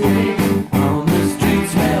the city, on the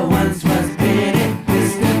streets where once was pity.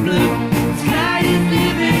 Mr. Blue Sky is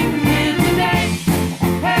living here today.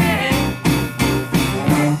 Hey,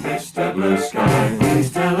 Mr. Blue Sky, please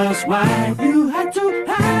tell us why you had to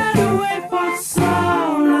hide away for so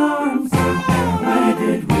long. Where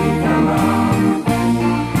did we go wrong?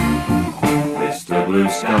 Mr. Blue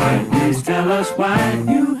Sky, please tell us why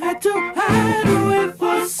you